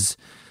versus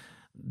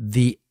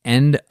the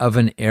end of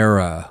an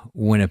era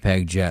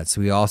Winnipeg Jets?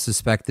 We all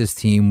suspect this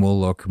team will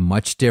look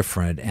much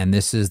different, and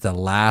this is the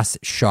last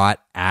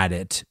shot at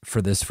it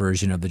for this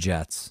version of the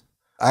Jets.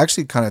 I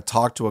actually kind of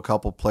talked to a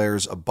couple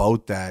players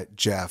about that,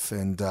 Jeff.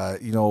 And,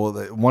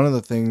 one of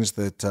the things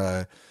that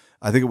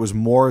I think it was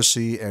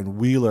Morrissey and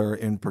Wheeler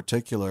in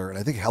particular, and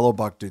I think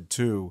Hellebuck did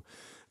too,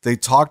 they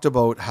talked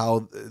about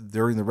how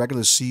during the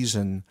regular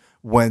season,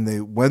 when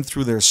they went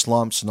through their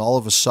slumps and all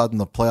of a sudden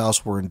the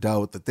playoffs were in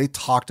doubt, that they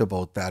talked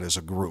about that as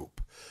a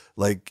group.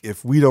 Like,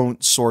 if we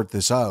don't sort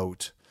this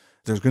out,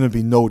 there's going to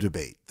be no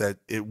debate that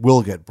it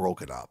will get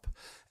broken up.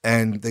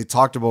 And they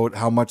talked about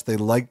how much they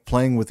liked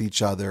playing with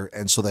each other,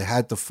 and so they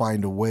had to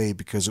find a way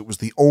because it was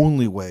the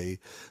only way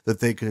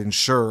that they could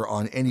ensure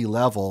on any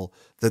level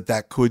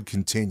that could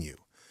continue.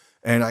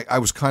 And I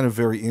was kind of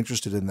very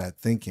interested in that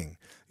thinking.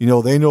 You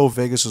know, they know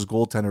Vegas's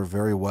goaltender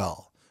very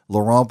well.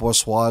 Laurent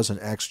Brossoit is an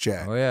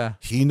ex-Jet. Oh, yeah.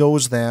 He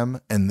knows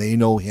them, and they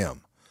know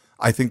him.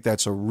 I think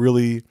that's a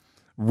really,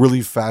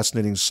 really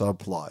fascinating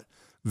subplot.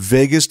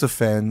 Vegas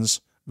defends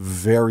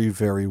very,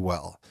 very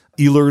well.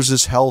 Ehlers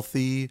is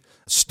healthy.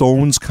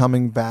 Stone's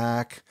coming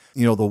back.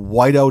 You know, the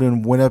whiteout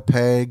in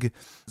Winnipeg.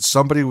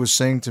 Somebody was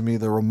saying to me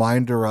the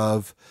reminder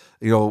of,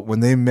 you know,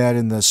 when they met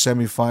in the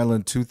semifinal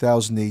in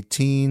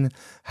 2018,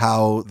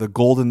 how the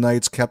Golden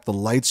Knights kept the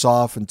lights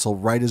off until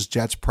right as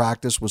Jets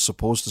practice was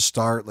supposed to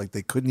start. Like,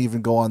 they couldn't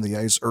even go on the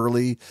ice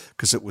early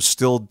because it was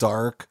still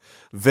dark.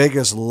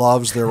 Vegas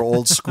loves their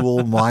old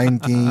school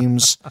mind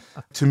games.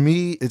 To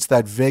me, it's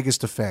that Vegas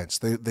defense.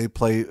 They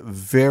play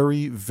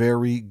very,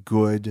 very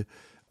good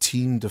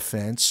team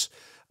defense.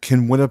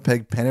 Can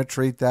Winnipeg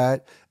penetrate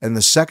that? And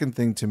the second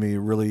thing to me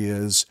really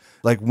is,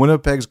 like,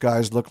 Winnipeg's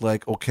guys look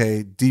like,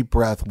 okay, deep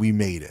breath, we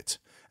made it.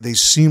 They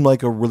seem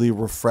like a really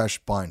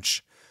refreshed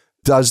bunch.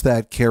 Does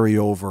that carry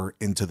over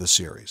into the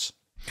series?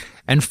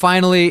 And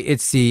finally,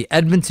 it's the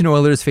Edmonton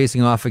Oilers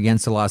facing off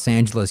against the Los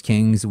Angeles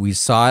Kings. We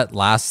saw it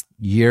last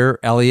year,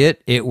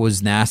 Elliot. It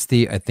was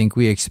nasty. I think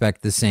we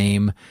expect the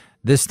same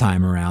this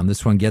time around.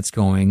 This one gets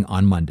going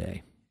on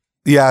Monday.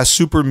 Yeah,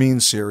 super mean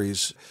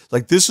series.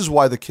 Like, this is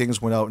why the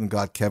Kings went out and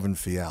got Kevin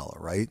Fiala,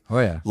 right? Oh,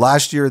 yeah.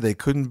 Last year, they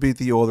couldn't beat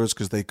the Oilers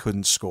because they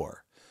couldn't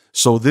score.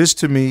 So this,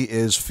 to me,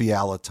 is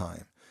Fiala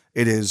time.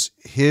 It is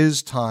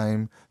his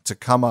time to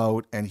come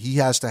out, and he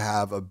has to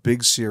have a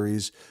big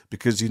series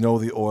because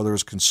the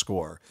Oilers can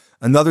score.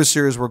 Another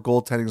series where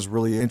goaltending is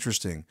really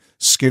interesting.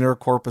 Skinner,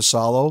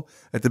 Korpisalo.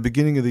 At the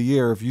beginning of the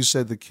year, if you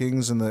said the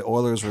Kings and the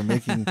Oilers were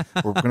going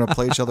to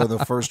play each other in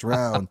the first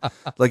round,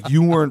 like,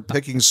 you weren't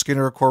picking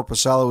Skinner or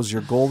Korpisalo as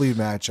your goalie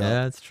matchup.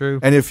 Yeah, that's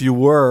true. And if you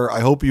were, I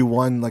hope you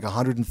won like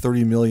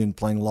 $130 million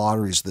playing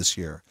lotteries this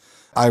year.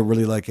 I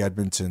really like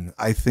Edmonton.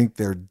 I think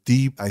they're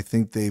deep. I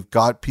think they've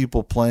got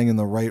people playing in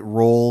the right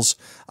roles.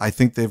 I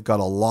think they've got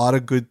a lot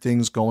of good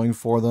things going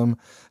for them.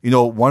 You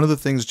know, one of the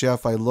things,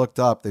 Jeff, I looked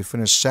up, they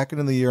finished second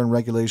in the year in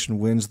regulation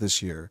wins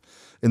this year.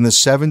 In the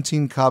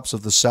 17 cups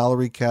of the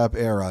salary cap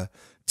era,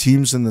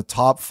 teams in the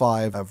top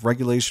 5 of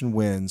regulation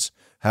wins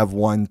have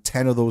won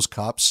 10 of those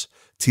cups.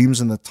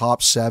 Teams in the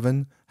top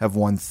 7 have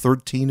won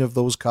 13 of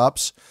those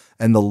cups.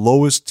 And the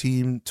lowest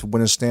team to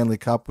win a Stanley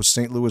Cup was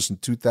St. Louis in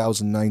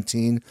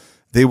 2019.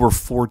 They were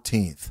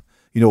 14th.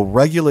 You know,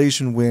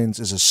 regulation wins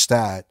is a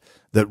stat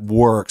that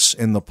works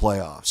in the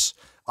playoffs.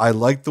 I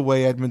like the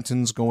way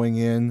Edmonton's going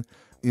in.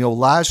 You know,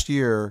 last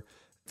year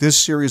this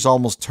series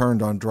almost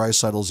turned on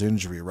Draisaitl's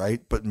injury,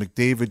 right? But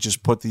McDavid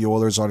just put the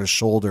Oilers on his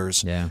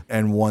shoulders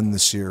and won the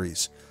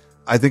series.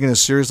 I think in a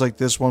series like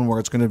this one where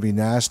it's going to be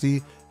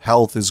nasty,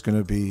 health is going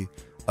to be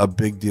a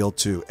big deal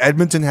too.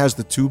 Edmonton has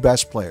the 2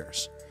 best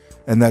players,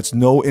 and that's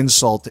no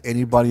insult to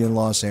anybody in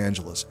Los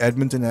Angeles.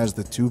 Edmonton has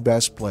the 2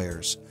 best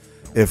players.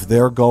 If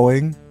they're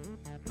going,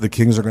 the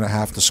Kings are going to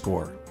have to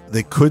score.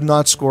 They could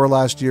not score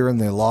last year and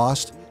they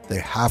lost. They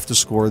have to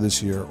score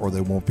this year or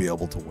they won't be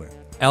able to win.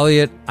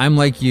 Elliot, I'm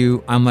like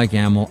you. I'm like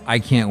Amel. I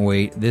can't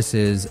wait. This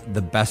is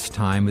the best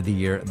time of the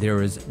year.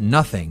 There is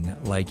nothing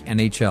like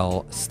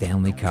NHL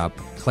Stanley Cup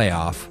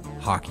playoff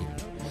hockey.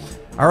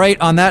 All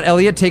right, on that,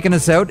 Elliot, taking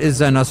us out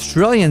is an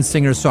Australian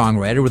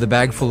singer-songwriter with a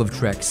bag full of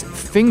tricks.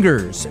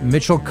 Fingers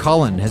Mitchell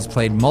Cullen has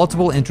played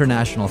multiple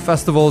international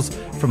festivals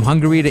from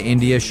Hungary to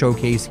India,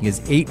 showcasing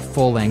his 8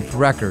 full-length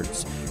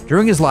records.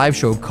 During his live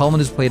show,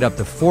 Cullen has played up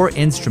to 4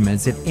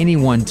 instruments at any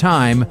one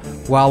time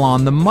while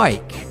on the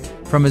mic.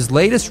 From his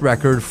latest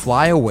record,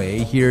 Fly Away,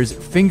 here's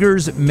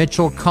Fingers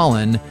Mitchell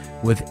Cullen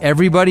with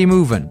Everybody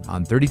Movin'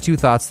 on 32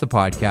 Thoughts, the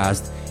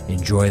podcast.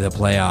 Enjoy the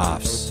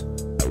playoffs.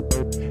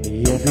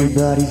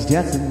 Everybody's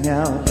dancing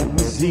now, let me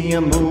see you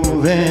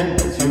moving.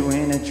 Put you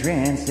in a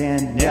trance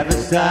and never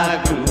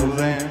stop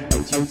grooving.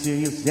 Put you till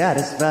you're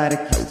satisfied,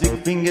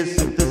 acoustic fingers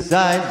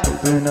synthesize.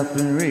 Open up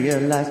and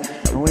realize,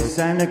 oh, it's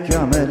time to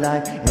come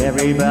alive.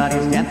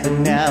 Everybody's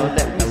dancing now,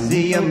 let me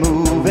see you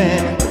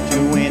moving. Put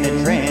you in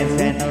a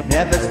trance and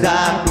never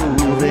stop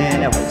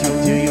grooving. Put you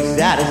till you're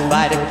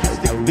satisfied,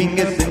 acoustic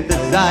fingers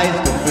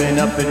synthesize. Open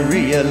up and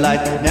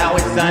realize, now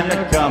it's time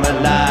to come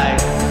alive.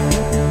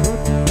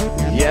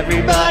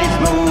 Everybody's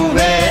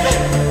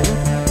moving.